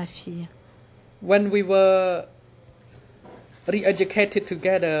envers ma fille. When we were re-educated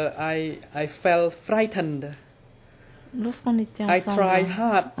together, I felt frightened. Lorsqu'on était I ensemble try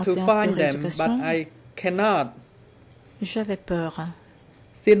hard en to séance find de them, but rééducation, I cannot. j'avais peur.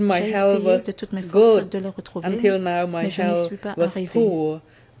 Since my J'ai health essayé was de toutes mes forces good, de les retrouver, until now my mais je n'y health suis pas was arrivée. poor.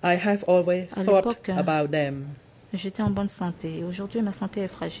 I have always À thought l'époque, about them. J'étais en bonne santé. Et aujourd'hui, ma santé est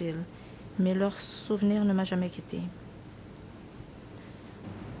fragile. Mais leur souvenir ne m'a jamais quitté.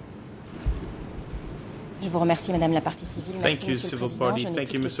 Je vous remercie, Madame la partie civile. Merci, Thank you, Monsieur le civil Président. party. Je n'ai Thank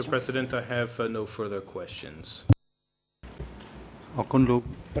plus you, de Mr. questions. President. I have no further questions. អរគុណលោក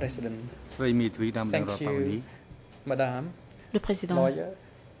President, ស្រីមេធាវីតាមរង thank រដ្ឋបាលនេះ you, Madam Le Président, Lawyer.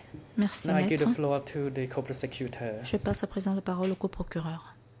 merci Now I give the Maître. floor to the co-prosecutor. Je passe à présent la parole au coprocureur.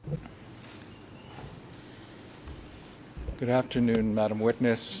 Good afternoon, Madam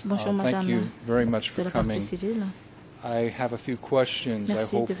Witness. Bonjour, Thank Madame you very much de for la partie coming. civile. I have a few questions. I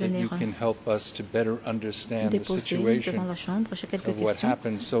Merci hope de that you venir can help us to better understand the Déposer devant situation la Chambre, j'ai quelques of what questions.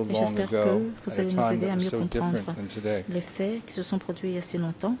 happened so Et long j'espère que ago vous at a allez nous time aider that à was mieux so comprendre different than today. les faits qui se sont produits il y a si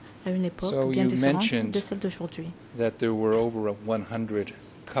longtemps, à une époque So bien you différente mentioned de celle d'aujourd'hui. That there were over 100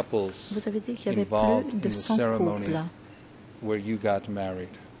 couples Vous avez dit qu'il y avait involved plus in de the 100 ceremony couples where you got married.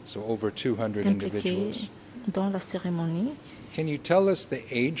 So over 200 impliqués individuals. dans la cérémonie Can you tell us the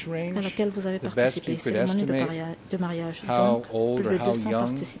age range? à laquelle vous avez The best participé, you could cérémonie estimate de mariage, how donc old plus or de how 200 young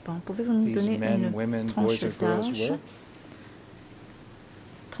participants. Pouvez-vous nous these donner men, une women, tranche boys or girls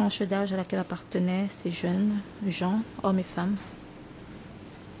d'âge, à laquelle appartenaient ces jeunes gens, hommes et femmes?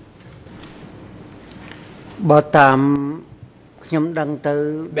 បើតាមខ្ញុំដឹងទៅ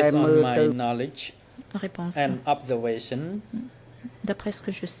ដែល Based មើល on my ទៅ knowledge Réponse. and observation, D'après ce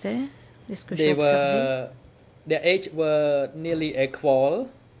que je sais et ce que j'ai they observé, their age were nearly equal.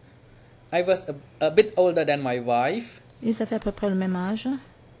 I was a bit older than my wife, ils avaient à peu près le même âge.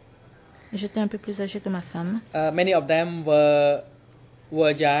 J'étais un peu plus âgée que ma femme. Many of them were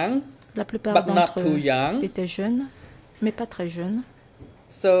young, la plupart but not d'entre too eux young. Étaient jeunes, mais pas très jeunes.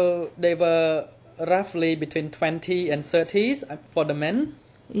 So they were roughly between 20 and 30s for the men.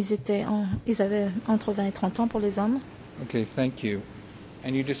 Ils avaient entre 20 et 30 ans pour les hommes. Okay, thank you.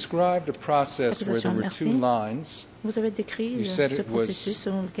 And you described a process where there were two lines. Vous avez décrit ce processus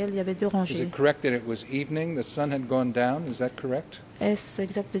selon lequel il y avait deux rangées. Is it correct that it was evening? The sun had gone down. Is that correct? Est-ce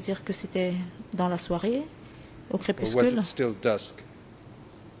exact de dire que c'était dans la soirée, au crépuscule? Or was it still dusk?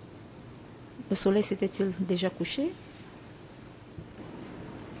 Le soleil s'était-il déjà couché?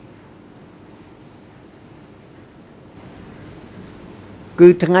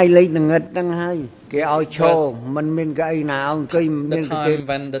 Cứថ្ងៃលេខល្ងិតហ្នឹងហើយគេឲ្យឈរមិនមានកៅអីណាអង្គុយមានតែ time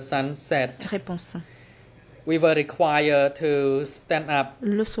when the sun set. Réponse. We were required to stand up.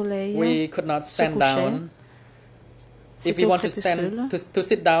 Le soleil we could not stand down. If we want to stand to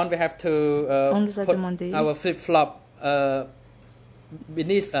sit down, we have to put our flip-flop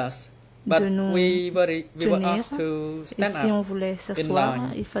beneath us. But we were asked to stand up. Et si on voulait s'asseoir,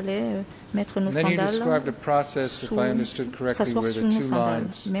 il fallait mettre nos sandales s'asseoir sous nos sandales.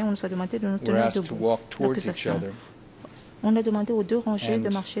 Mais on nous a demandé de nous tenir debout. On a demandé aux deux rangées de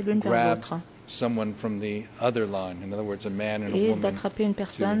marcher l'une vers l'autre. Et d'attraper une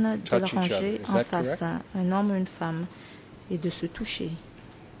personne de la rangée en face, un homme ou une femme, et de se toucher.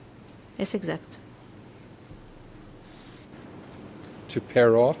 Est-ce exact? To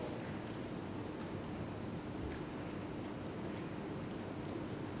pair off.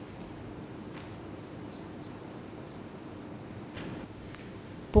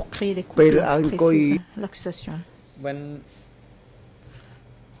 Pour créer des couples précises. L'accusation. When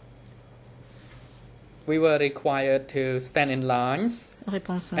we were required to stand in lines,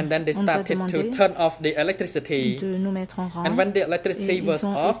 Réponse. And then they started to turn off the electricity. De nous mettre en rang. And when the electricity was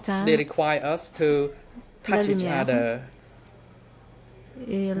off, they required us to touch each other.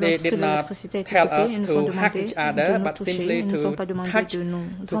 Et lorsque l'électricité a été coupée, ils nous ont demandé de nous toucher. Ils ne nous ont pas demandé de nous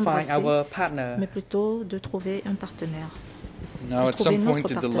embrasser, mais plutôt de trouver un partenaire. Now, at some point,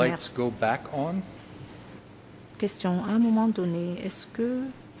 did the lights go back on? Question. À un moment donné, est-ce que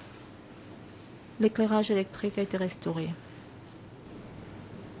l'éclairage électrique a été restauré?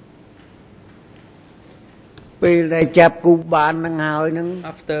 After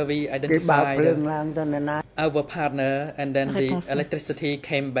we identified our partner and then the electricity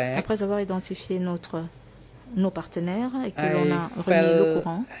came back, après avoir identifié nos partenaires et que l'on a remis le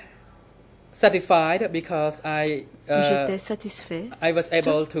courant, satisfied because j'étais satisfait. I was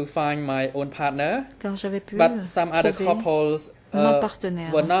able to find my own partner, car j'avais pu but some other couples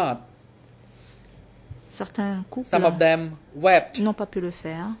were not. Certains couples some of them wept, n'ont pas pu le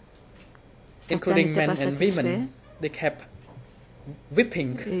faire. Including men and women. They kept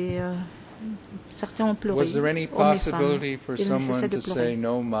weeping. Et certains ont pleuré. Was there any possibility for someone to say,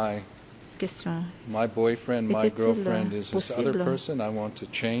 no, my boyfriend, my girlfriend is this other person, I want to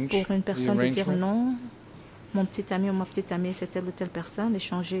change pour une personne the de dire non, mon petit ami ou ma petite amie c'est telle ou telle personne, et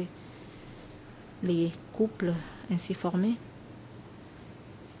changer les couples ainsi formés?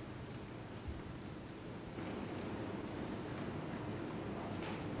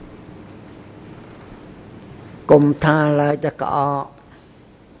 We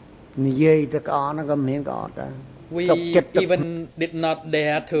even did not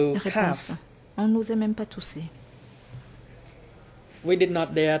dare to cough. On n'osait même pas tousser. We did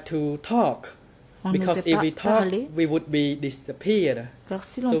not dare to talk. Because if we talked, we would be disappeared.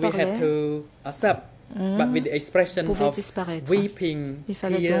 So we had to accept, but with the expression of weeping,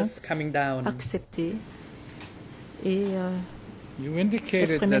 tears coming down. Accepter et you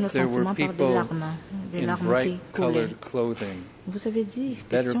indicated that there were people in bright-colored clothing, vous avez dit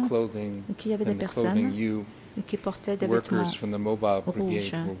better clothing qu'il y avait des than the clothing you qui portaient des vêtements workers from the mobile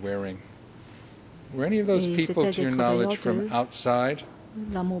brigade were wearing. Were any of those people, to your knowledge, from outside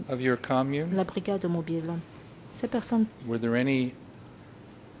of your commune? La brigade mobile. Ces personnes. Were there any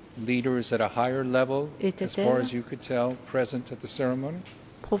leaders at a higher level, as far as you could tell, present at the ceremony?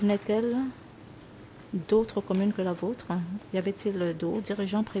 Provenaient-elles d'autres communes que la vôtre? Y avait-il de hauts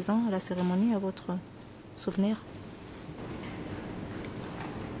dirigeants présents à la cérémonie, à votre souvenir?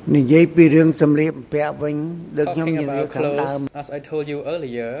 Talking about clothes, as I told you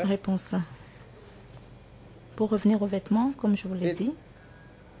earlier. Réponse. Pour revenir aux vêtements, comme je vous l'ai dit.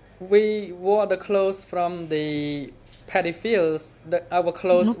 We wore the clothes from the paddy fields. Our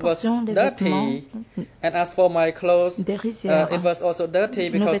clothes was dirty. And as for my clothes, it was also dirty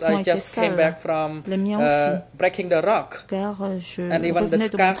because I just came back from breaking the rock. Car and even the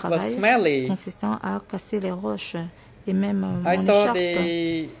scarf was smelly. Consistant à casser les roches et même I saw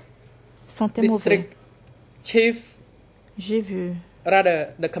the sentait mauvais. District chief, j'ai vu rather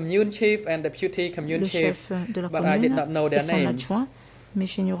the commune chief and deputy commune le chief, chef de la but I did not know commune et their son names. adjoint, mais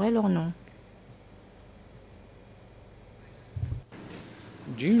j'ignorais leurs noms.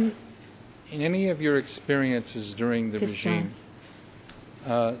 Do you, in any of your experiences during the regime,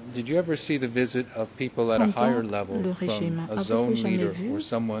 did you ever see the visit of people at a higher level, from a zone leader or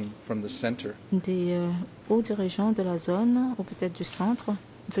someone from the center? Des hauts dirigeants de la zone ou peut-être du centre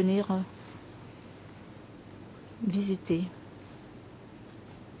venir visiter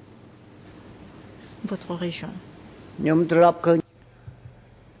votre région.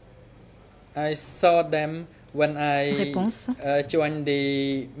 I saw them when I Réponse. Joined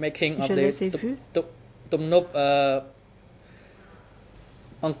the making of Je les ai vus. Tum Nup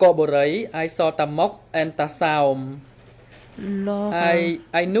Angkor Borai. I saw Tamok and Tasaum.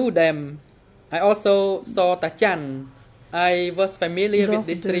 I knew them. I also saw Tachan. I was familiar with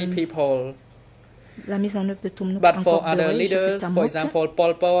these three people. La mise en œuvre de Tum Nup But for Angkor other Borai, leaders, for example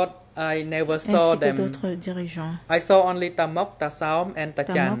Pol Pot, I never saw ainsi que them. d'autres dirigeants. I saw only Tamok, Tasaum and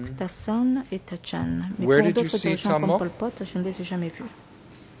Tachan. Tamok, Tassaun et Tachan. Mais Where pour did you d'autres see dirigeants comme Tamok? Pol Pot, je ne les ai jamais vus.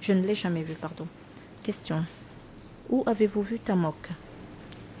 Je ne l'ai jamais vu, pardon. Question. Où avez-vous vu Tamok?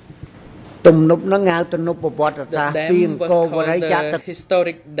 The dam was called the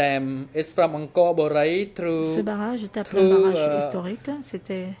historic dam. It's from Angkor Borai through Ce barrage est appelé un barrage historique.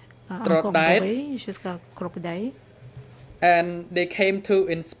 C'était à Angkor Borai jusqu'à Crocodile. And they came to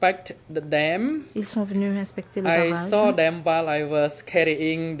inspect the dam. Ils sont venus inspecter le I barrage. saw them while I was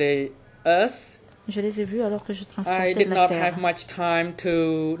carrying the earth. Je les ai vus alors que je I transportais did la not terre. have much time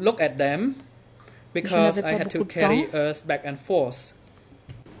to look at them because I had to carry earth back and forth.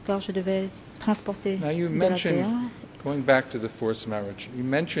 Car je devais transporter Now you de la mentioned, terre. going back to the forced marriage, you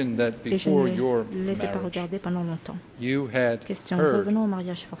mentioned that Et je before ne your les laissais pas marriage, regarder pendant longtemps. you had Question. heard Revenons au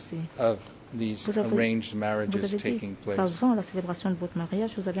mariage forcé. of these arranged marriages Vous avez taking dit place. qu'avant la célébration de votre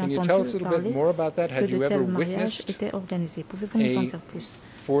mariage, vous avez Can you tell us a entendu little parler bit more about that? que Had de you ever tels mariages witnessed étaient organisés. Pouvez-vous nous en a dire plus?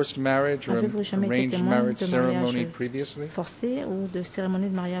 forced marriage or Avez-vous jamais été arranged témoin marriage de ceremony mariage previously? forcé ou de cérémonie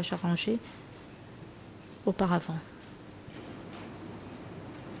de mariage arrangée auparavant?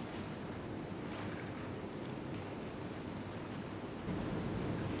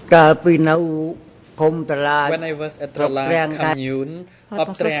 When I was at Tralang commune of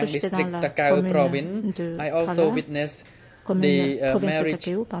Trang district, Takao province, I also witnessed the marriage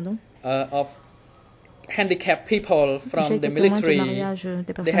of handicapped people from the military.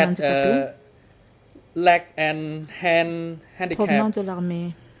 They had leg and hand handicaps.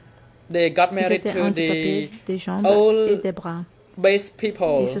 They got married to the old base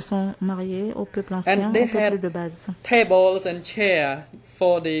people. Ils se sont mariés au peuple ancien, And they au peuple de had base. tables and chairs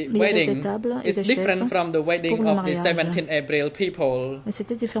for the Il y avait des wedding. tables et It's des different chaises from the wedding pour le of the mariage. 17 April people. Et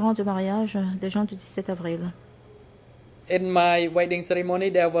c'était différent du mariage des gens du 17 avril. In my wedding ceremony,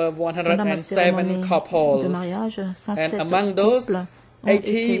 there were Pendant ma 107 cérémonie de couples, mariage, 107 and among those, couples ont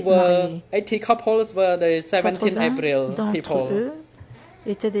été mariés. 80 couples were the 17 April 80 d'entre people. eux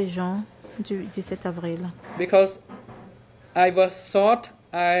étaient des gens du 17 avril. Because I was short,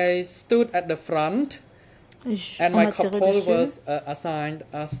 I stood at the front, and On my m'a tiré couple dessus. was assigned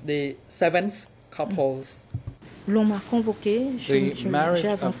as the 7th couples. L'on m'a convoqué, The marriage j'ai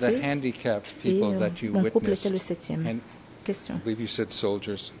of the avancé handicapped et people that you mon couple était le witnessed, 7e. and Question. I believe you said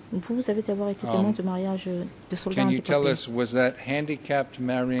soldiers. Vous avez d'abord été témoin du mariage de soldats Can you tell handicapés. us, was that handicapped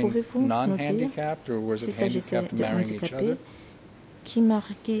marrying Pouvez-vous nous dire non-handicapped, or was s'il it s'agissait handicapped de marrying each handicapés other?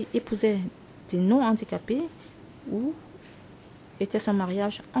 qui épousaient des non-handicapés ou était-ce un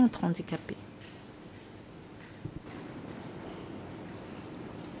mariage entre handicapés?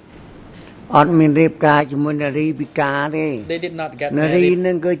 They They did not get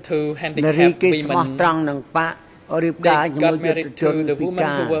married to handicapped women. They got married to the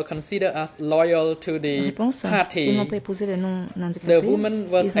women who were considered as loyal to the Réponse. Ils party. n'ont pas épousé les The non-handicapés. woman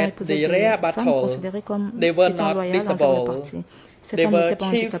was Ils ont at épousé the des rare femmes battle. considérées comme They were étant not loyales envers le disabled. parti. Ces They femmes were n'étaient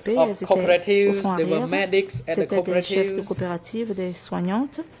pas chiefs handicapées, of elles étaient au cooperatives, front they were arrière. medics at the C'étaient des chefs de cooperatives. coopératives, des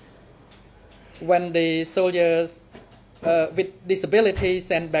soignantes. When the soldiers with disabilities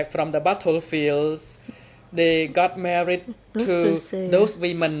sent back from the battlefields, they got married to those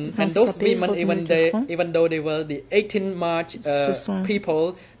women, and those women, even though they were the 18 March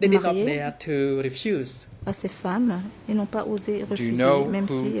people, they did not dare to refuse. À ces femmes, ils n'ont pas osé Do you refuser, know même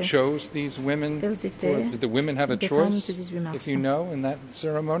who si chose these women? elles étaient Or did the women have a des femmes choice, du 18 mars. if you know, in that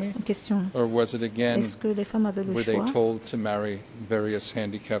ceremony? Question. Or was it again, Est-ce que les femmes avaient le were they choix told to marry various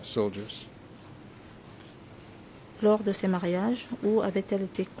handicapped soldiers? lors de ces mariages ou avaient-elles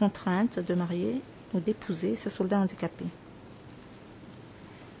été contraintes de marier ou d'épouser ces soldats handicapés?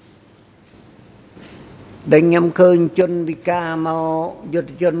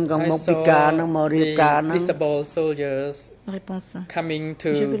 disabled soldiers coming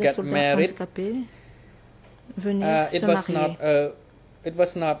to get married. It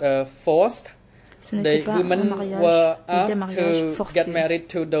was not forced. The women were asked to get married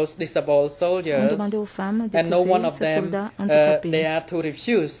to those disabled soldiers, and no one of them dared to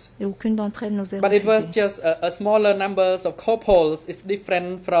refuse. But it was just a smaller number of couples. It's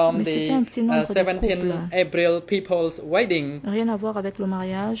different from the 17 April people's wedding. Rien à voir avec le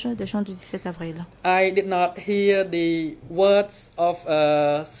mariage des gens du 17 avril. I did not hear the words of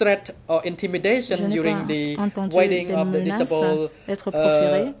threat or intimidation during the wedding of the disabled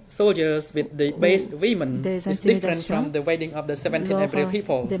soldiers with the women. Is different from the wedding of the 17 April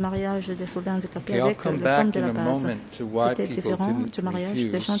people. Des mariages des soldats handicapés avec les femmes de la base. C'était différent du mariage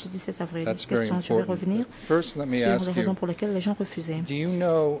des gens du 17 avril. Question, je vais revenir sur les raisons pour lesquelles les gens refusaient. Do you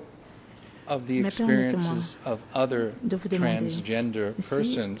know of the experiences of other transgender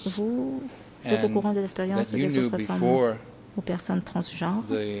persons vous êtes au courant de l'expérience des autres femmes ou personnes transgenres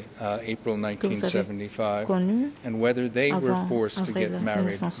April 1975 and whether they were forced to get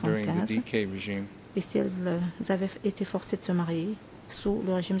married during the DK regime? Et si elles avaient été forcées de se marier sous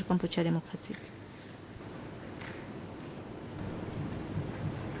le régime du Kampuchea démocratique.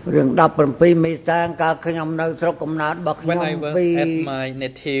 When I was at my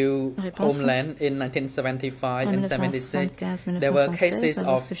native homeland in 1975 and 76, there were cases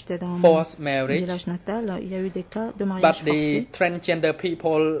of forced marriage, but the transgender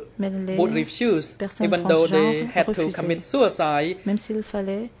people would refuse, even though they had to commit suicide. Même s'il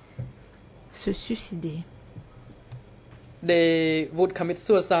fallait se suicider. They would commit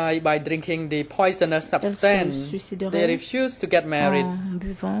suicide by drinking the poisonous substance. They refused to get married. En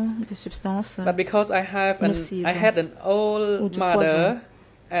buvant des substances but because I had an old mother,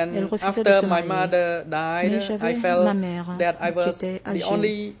 and after my mother died, I felt that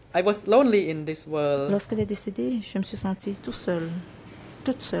I was lonely in this world. Lorsqu'elle est décédée, je me suis sentie toute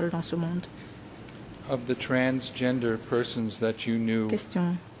seule dans ce monde. Of the transgender persons that you knew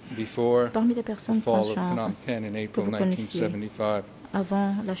Question. Before Parmi les personnes the fall of transgenres Phnom Penh in April que vous connaissiez 1975,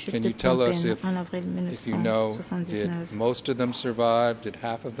 avant la chute can de you tell Phnom us Penh if en avril you know, did 1979, most of them survive? Did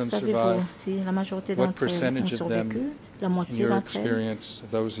half of them savez-vous survive? si la majorité What d'entre elles ont percentage of them, survécu, la in moitié your d'entre elles experience,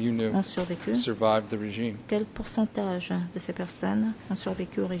 those you knew, ont survécu? survived the regime? Quel pourcentage de ces personnes ont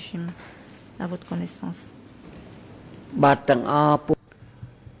survécu au régime, à votre connaissance?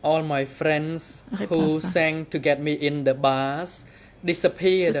 All my friends who sang to get me in the bars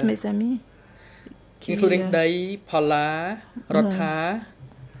disappeared, Toutes mes amies including Dai, Paula, Rotha,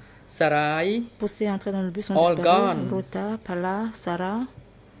 Sarai, poussé à entrer dans le bus ont all disparu. gone. Rota, Pala, Sarah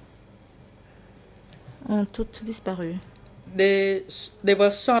ont toutes disparu. They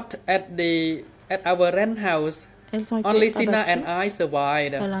were shot at our rent house. Elles ont été Only Sina abattues and I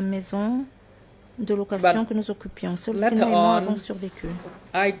survived. à la maison de location But que nous occupions. Seul later Sina et moi on, avons survécu.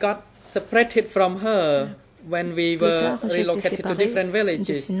 I got separated from her when we Plus were tard, j'ai été relocated to séparée different de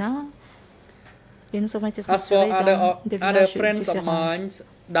villages. Sina et nous avons été As for transférés dans des other villages friends of différents. mine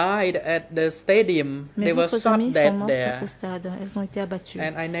died at the stadium. They Mes were autres shot amies sont dead mortes there, au stade. Elles ont été abattues.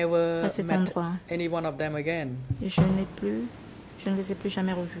 and I never à cet met endroit. any one of them again. Et je ne les ai plus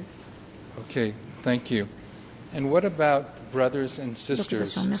jamais revues. Okay, thank you. And what about brothers and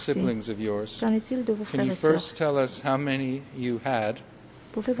sisters, Merci. siblings of yours? Qu'en est-il de vos Can frères you et sœurs? first tell us how many you had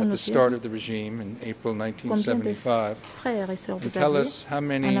Pouvez-vous at nous the start of dire the regime in April combien de 1975? frères et sœurs And vous tell aviez us how en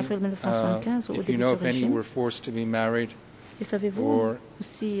many, avril 1975 au if you début know du if any régime? were forced to be married, Et savez-vous or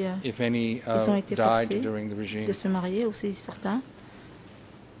si if any ils ont été died forcés during the regime? de se marier ou si certains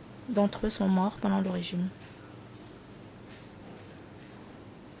d'entre eux sont morts pendant le régime?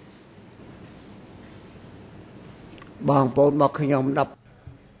 «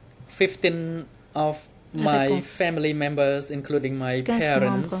 15 of my family members, including my 15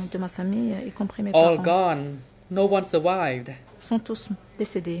 membres parents, de ma famille, y compris mes all parents, gone. No one survived. sont tous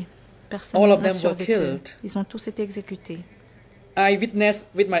décédés. Personne All of n'a them were survécu. killed. Ils ont tous été exécutés. I witnessed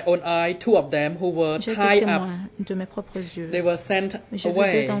with my own eye 2 of them who were J'ai été tied up. témoin de mes propres yeux. They were sent J'ai vu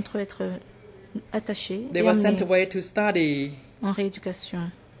away. 2 d'entre eux être attachés They et were sent emmenés away to study. en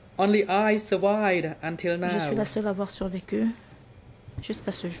rééducation. Only I survived until now. Je suis la seule à avoir survécu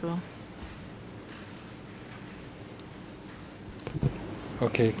jusqu'à ce jour.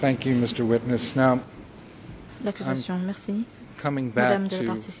 Okay, thank you, Mr. Witness. Now, L'accusation, merci. coming Madame back de la to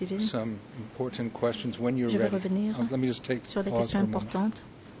partie civile, some important questions when you're je vais ready. revenir Let me just take sur des pause questions for a moment. importantes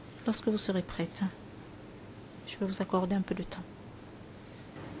lorsque vous serez prête. Je vais vous accorder un peu de temps.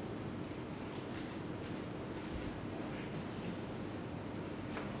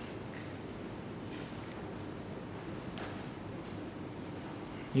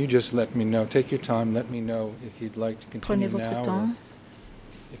 You just let me know. Take your time. Let me know if you'd like to continue Prenez votre now, temps. or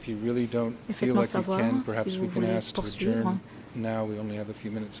if you really don't Et feel faites-moi like you savoir can. Perhaps si we vous can voulez ask to poursuivre. adjourn now. We only have a few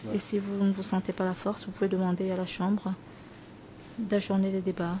minutes Et left. si vous ne vous sentez pas la force, vous pouvez demander à la Chambre d'ajourner les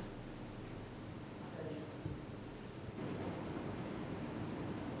débats.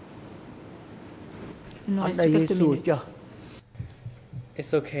 Il nous reste quelques minutes.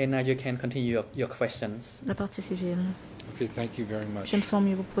 It's okay, now you can continue your questions. La partie civile. Okay, thank you very much. Je me sens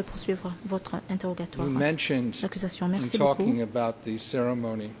mieux, vous pouvez poursuivre votre interrogatoire. You mentioned L'accusation. in Merci beaucoup. talking about the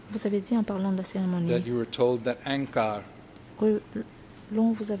ceremony Vous avez dit en parlant de la cérémonie that you were told that Ankara que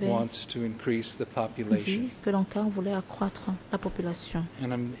l'on vous avait wants to increase the population. dit que l'Ankara voulait accroître la population. And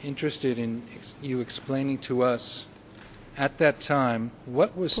I'm interested in you explaining to us at that time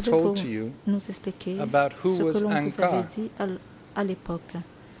what was told to you nous expliquer about who ce was que l'on vous avait Ankara. dit à l'époque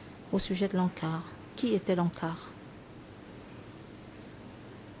au sujet de l'Ankara. Qui était l'Ankara?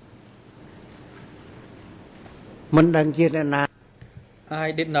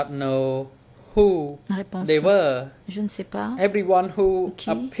 I did not know who Réponse. they were. Je ne sais pas. Everyone who Qui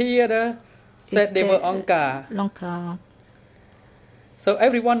appeared said they were Ankara. L'Ankara. So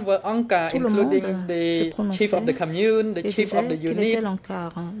everyone were Ankara, Tout le including monde the se chief of the commune, the et chief of the disait qu'il était unit.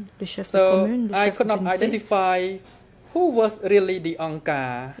 l'Ankara, le chef de So commune, le I chef could not d'unité. identify who was really the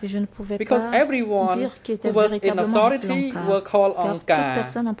Ankara. Et je ne pouvais Because pas everyone dire qui était who was in véritablement authority l'Ankara. were called Car toute Ankara.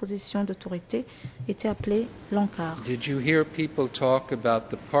 personne en position d'autorité était appelée l'Ankara. Did you hear people talk about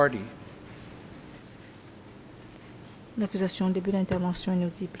the party? L'accusation au début de l'intervention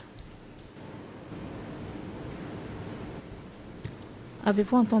inaudible.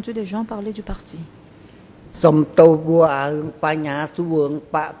 Avez-vous entendu des gens parler du parti? My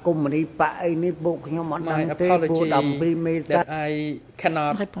apology that I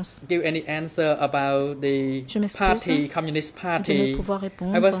cannot Réponse. give any answer about the Je m'excuse party, Communist de Party. ne pouvoir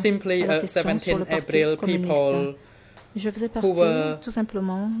répondre I was simply à la a question sur 17 le parti April communiste. people Je faisais partie were- tout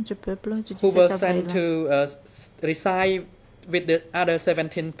simplement du peuple du who were 17 avril. sent to reside with the other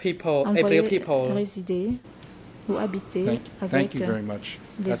 17 people, April Envoyés people. résider ou habiter Thank avec you very much.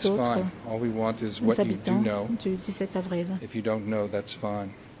 les That's autres fine. All we want is les what you do habitants know. du 17 avril. If you don't know, that's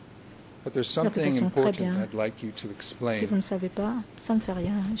fine. But there's something L'accusation, très important bien. I'd like you to Si vous explain. ne savez pas, ça ne fait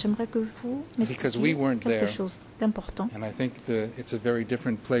rien. J'aimerais que vous Because we m'expliquiez weren't quelque there. chose d'important. And I think it's a very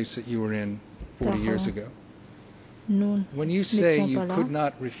different place that you were in 40 years ago. Nous When you say n'étions you pas là. could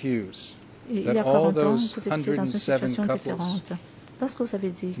not refuse Et il that y a all 40 ans, those vous étiez dans une 107 situation couples, différente. Lorsque vous avez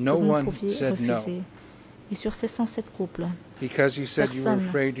dit no que vous ne one pouviez said no. refuser, et sur ces 107 couples, because you said you were Personne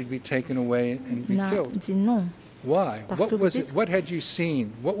afraid you'd be taken away and be n'a killed. dit non. Why? Parce What que vous was dites it? What had you seen?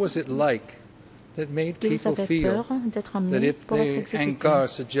 What was it like that made Ils people avaient feel peur d'être that amenés if pour être the exécutés. Ankara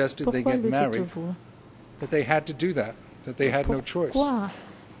suggested they Pourquoi get le married, dites-vous? that they had to do that they had no choice? Pourquoi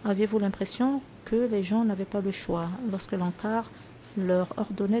aviez-vous l'impression que les gens n'avaient pas le choix lorsque l'Ankara leur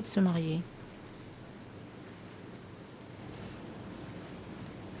ordonnait de se marier?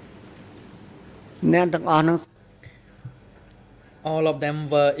 All of them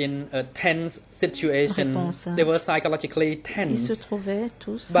were in a tense situation. Réponse. They were psychologically Ils se tense, trouvaient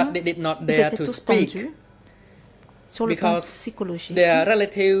tous, but they did not ils dare étaient to tous speak tendus sur le plan because psychologique. their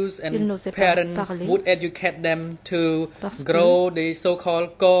relatives Ils and n'osaient pas parents parler would educate them to parce grow the so-called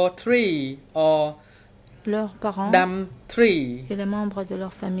go tree or Leurs parents dam tree. et les membres de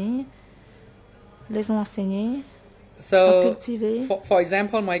leur famille les ont enseignés à So, cultiver for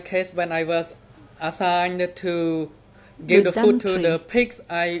example, my case when I was assigned to give the food to the pigs,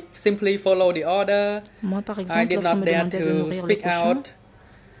 I simply follow the order. Moi, par I exemple, did lorsqu'on not me dare demandait de to nourrir les speak cochons, out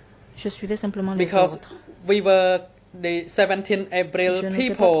je suivais simplement les because ordres. we were the 17 April Je n'osais pas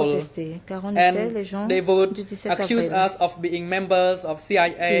people, protester, car on était les gens and they would du 17 accuse avril. us of being members of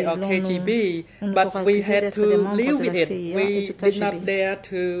CIA Et or l'on KGB, nous but aura we accusés had d'être to des membres live de with la it. CIA et We du did not KGB. dare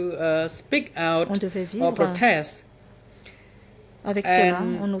to speak out On devait or vivre protest. avec cela,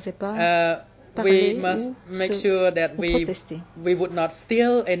 And on n'osait pas we parler must ou make sure that ou we protester. would not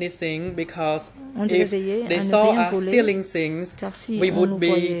steal anything, because On devait if veiller they à ne saw rien us voler, stealing things, car si we on would nous be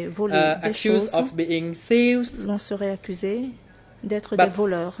voyait voler des accused choses, of being thieves. l'on serait accusé d'être des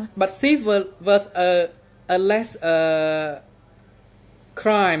voleurs. But thief was a less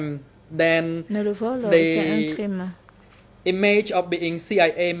crime than Mais le vol the était un crime image of being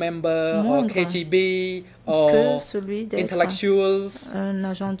CIA member or moindre KGB que or celui d'être intellectuals. un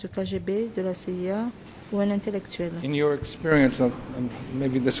agent du KGB, de la CIA ou un intellectuel. In your experience,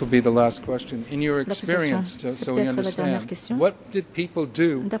 maybe this will be the last question. In your experience, L'accusation, c'est so we peut-être la dernière understand, question. what did people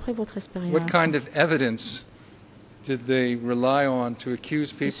do? D'après votre expérience, What kind of evidence did they rely on to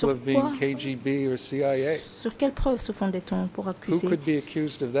accuse people of being KGB or CIA? Sur quelles preuves se fondait-on pour accuser Who could be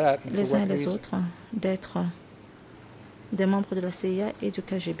accused of that and les for uns what et les reason? autres d'être des membres de la CIA et du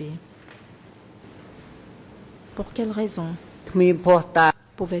KGB? Pour quelles raisons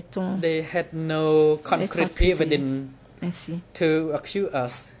pouvait-on They had no être concrete accusé evidence ainsi? to accuse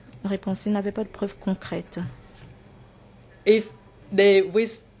us. Réponse, ils n'avaient pas de preuves concrètes. If they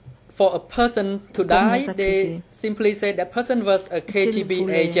wish for a person to Comme die, nous they accuser. simply say that person was a S'ils KGB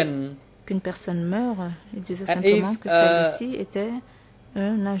voulaient agent. qu'une personne meure, ils disaient And simplement if, que celui-ci était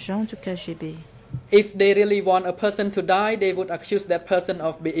un agent du KGB. If they really want a person to die, they would accuse that person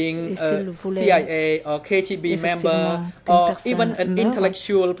of being Et a s'ils voulaient CIA or KGB member effectivement qu'une or personne even an meure,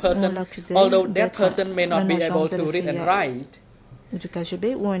 intellectual on person, l'accusait although that d'être person may not un be agent able de to la read and CIA. write. Ou du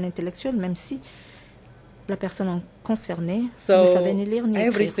KGB ou un intellectuel, même si la personne concernée So ne savait ni lire ni écrire.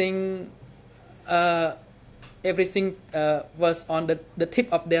 everything was on the tip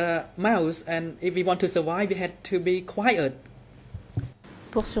of their mouths, and if we want to survive, we had to be quiet.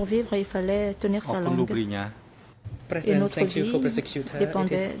 Pour survivre, il fallait tenir sa អរគុណលោក langue. ព្រាញ្ញា Et President, notre thank you, vie co-prosecutor. It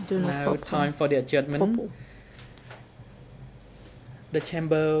dépendait is de nos now propres time for the adjournment. propos. The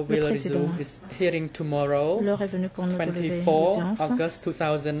chamber will président. resume its hearing tomorrow, L'heure est venue pour nous de lever 24 l'audience. August La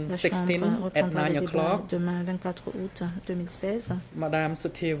Chambre 2016 at reprendra 9 les débats o'clock. demain 24 août 2016. Madame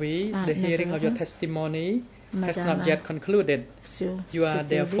Sotheavy, À the hearing 9 of your heures. testimony has Madame not yet concluded. Sur You are Sotheavy,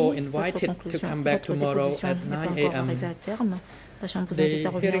 therefore votre invited to conclusion, come back votre tomorrow déposition at n'est pas 9 encore a.m. arrivée à terme. La Chambre vous invite The à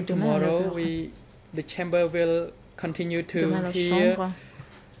revenir hearing demain à 9 tomorrow, heures. the chamber will continue to Demain, la hear Chambre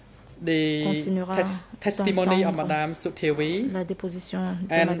the continuera testimony of d'entendre Madame Sotheavy, la déposition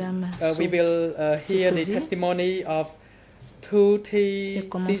de and Madame we will hear the Sotheavy. testimony of 2T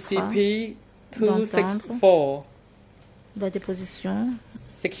CCP 264 La déposition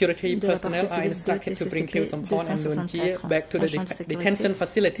security de la personnel partie are civile instructed to bring DTCP Kim Sampon and Noon Jie 264. back to La the chambre de sécurité detention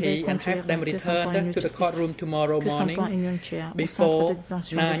facility de and have them conduire Kim Sampon et returned to the Noon courtroom tomorrow que Sampon et morning Noon Jie au centre before de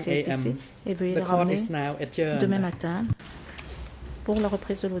détention de 9 CDC a.m. et veuillez The les court ramener is now demain adjourned. matin pour la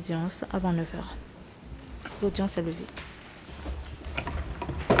reprise de l'audience avant 9 heures. L'audience est levée.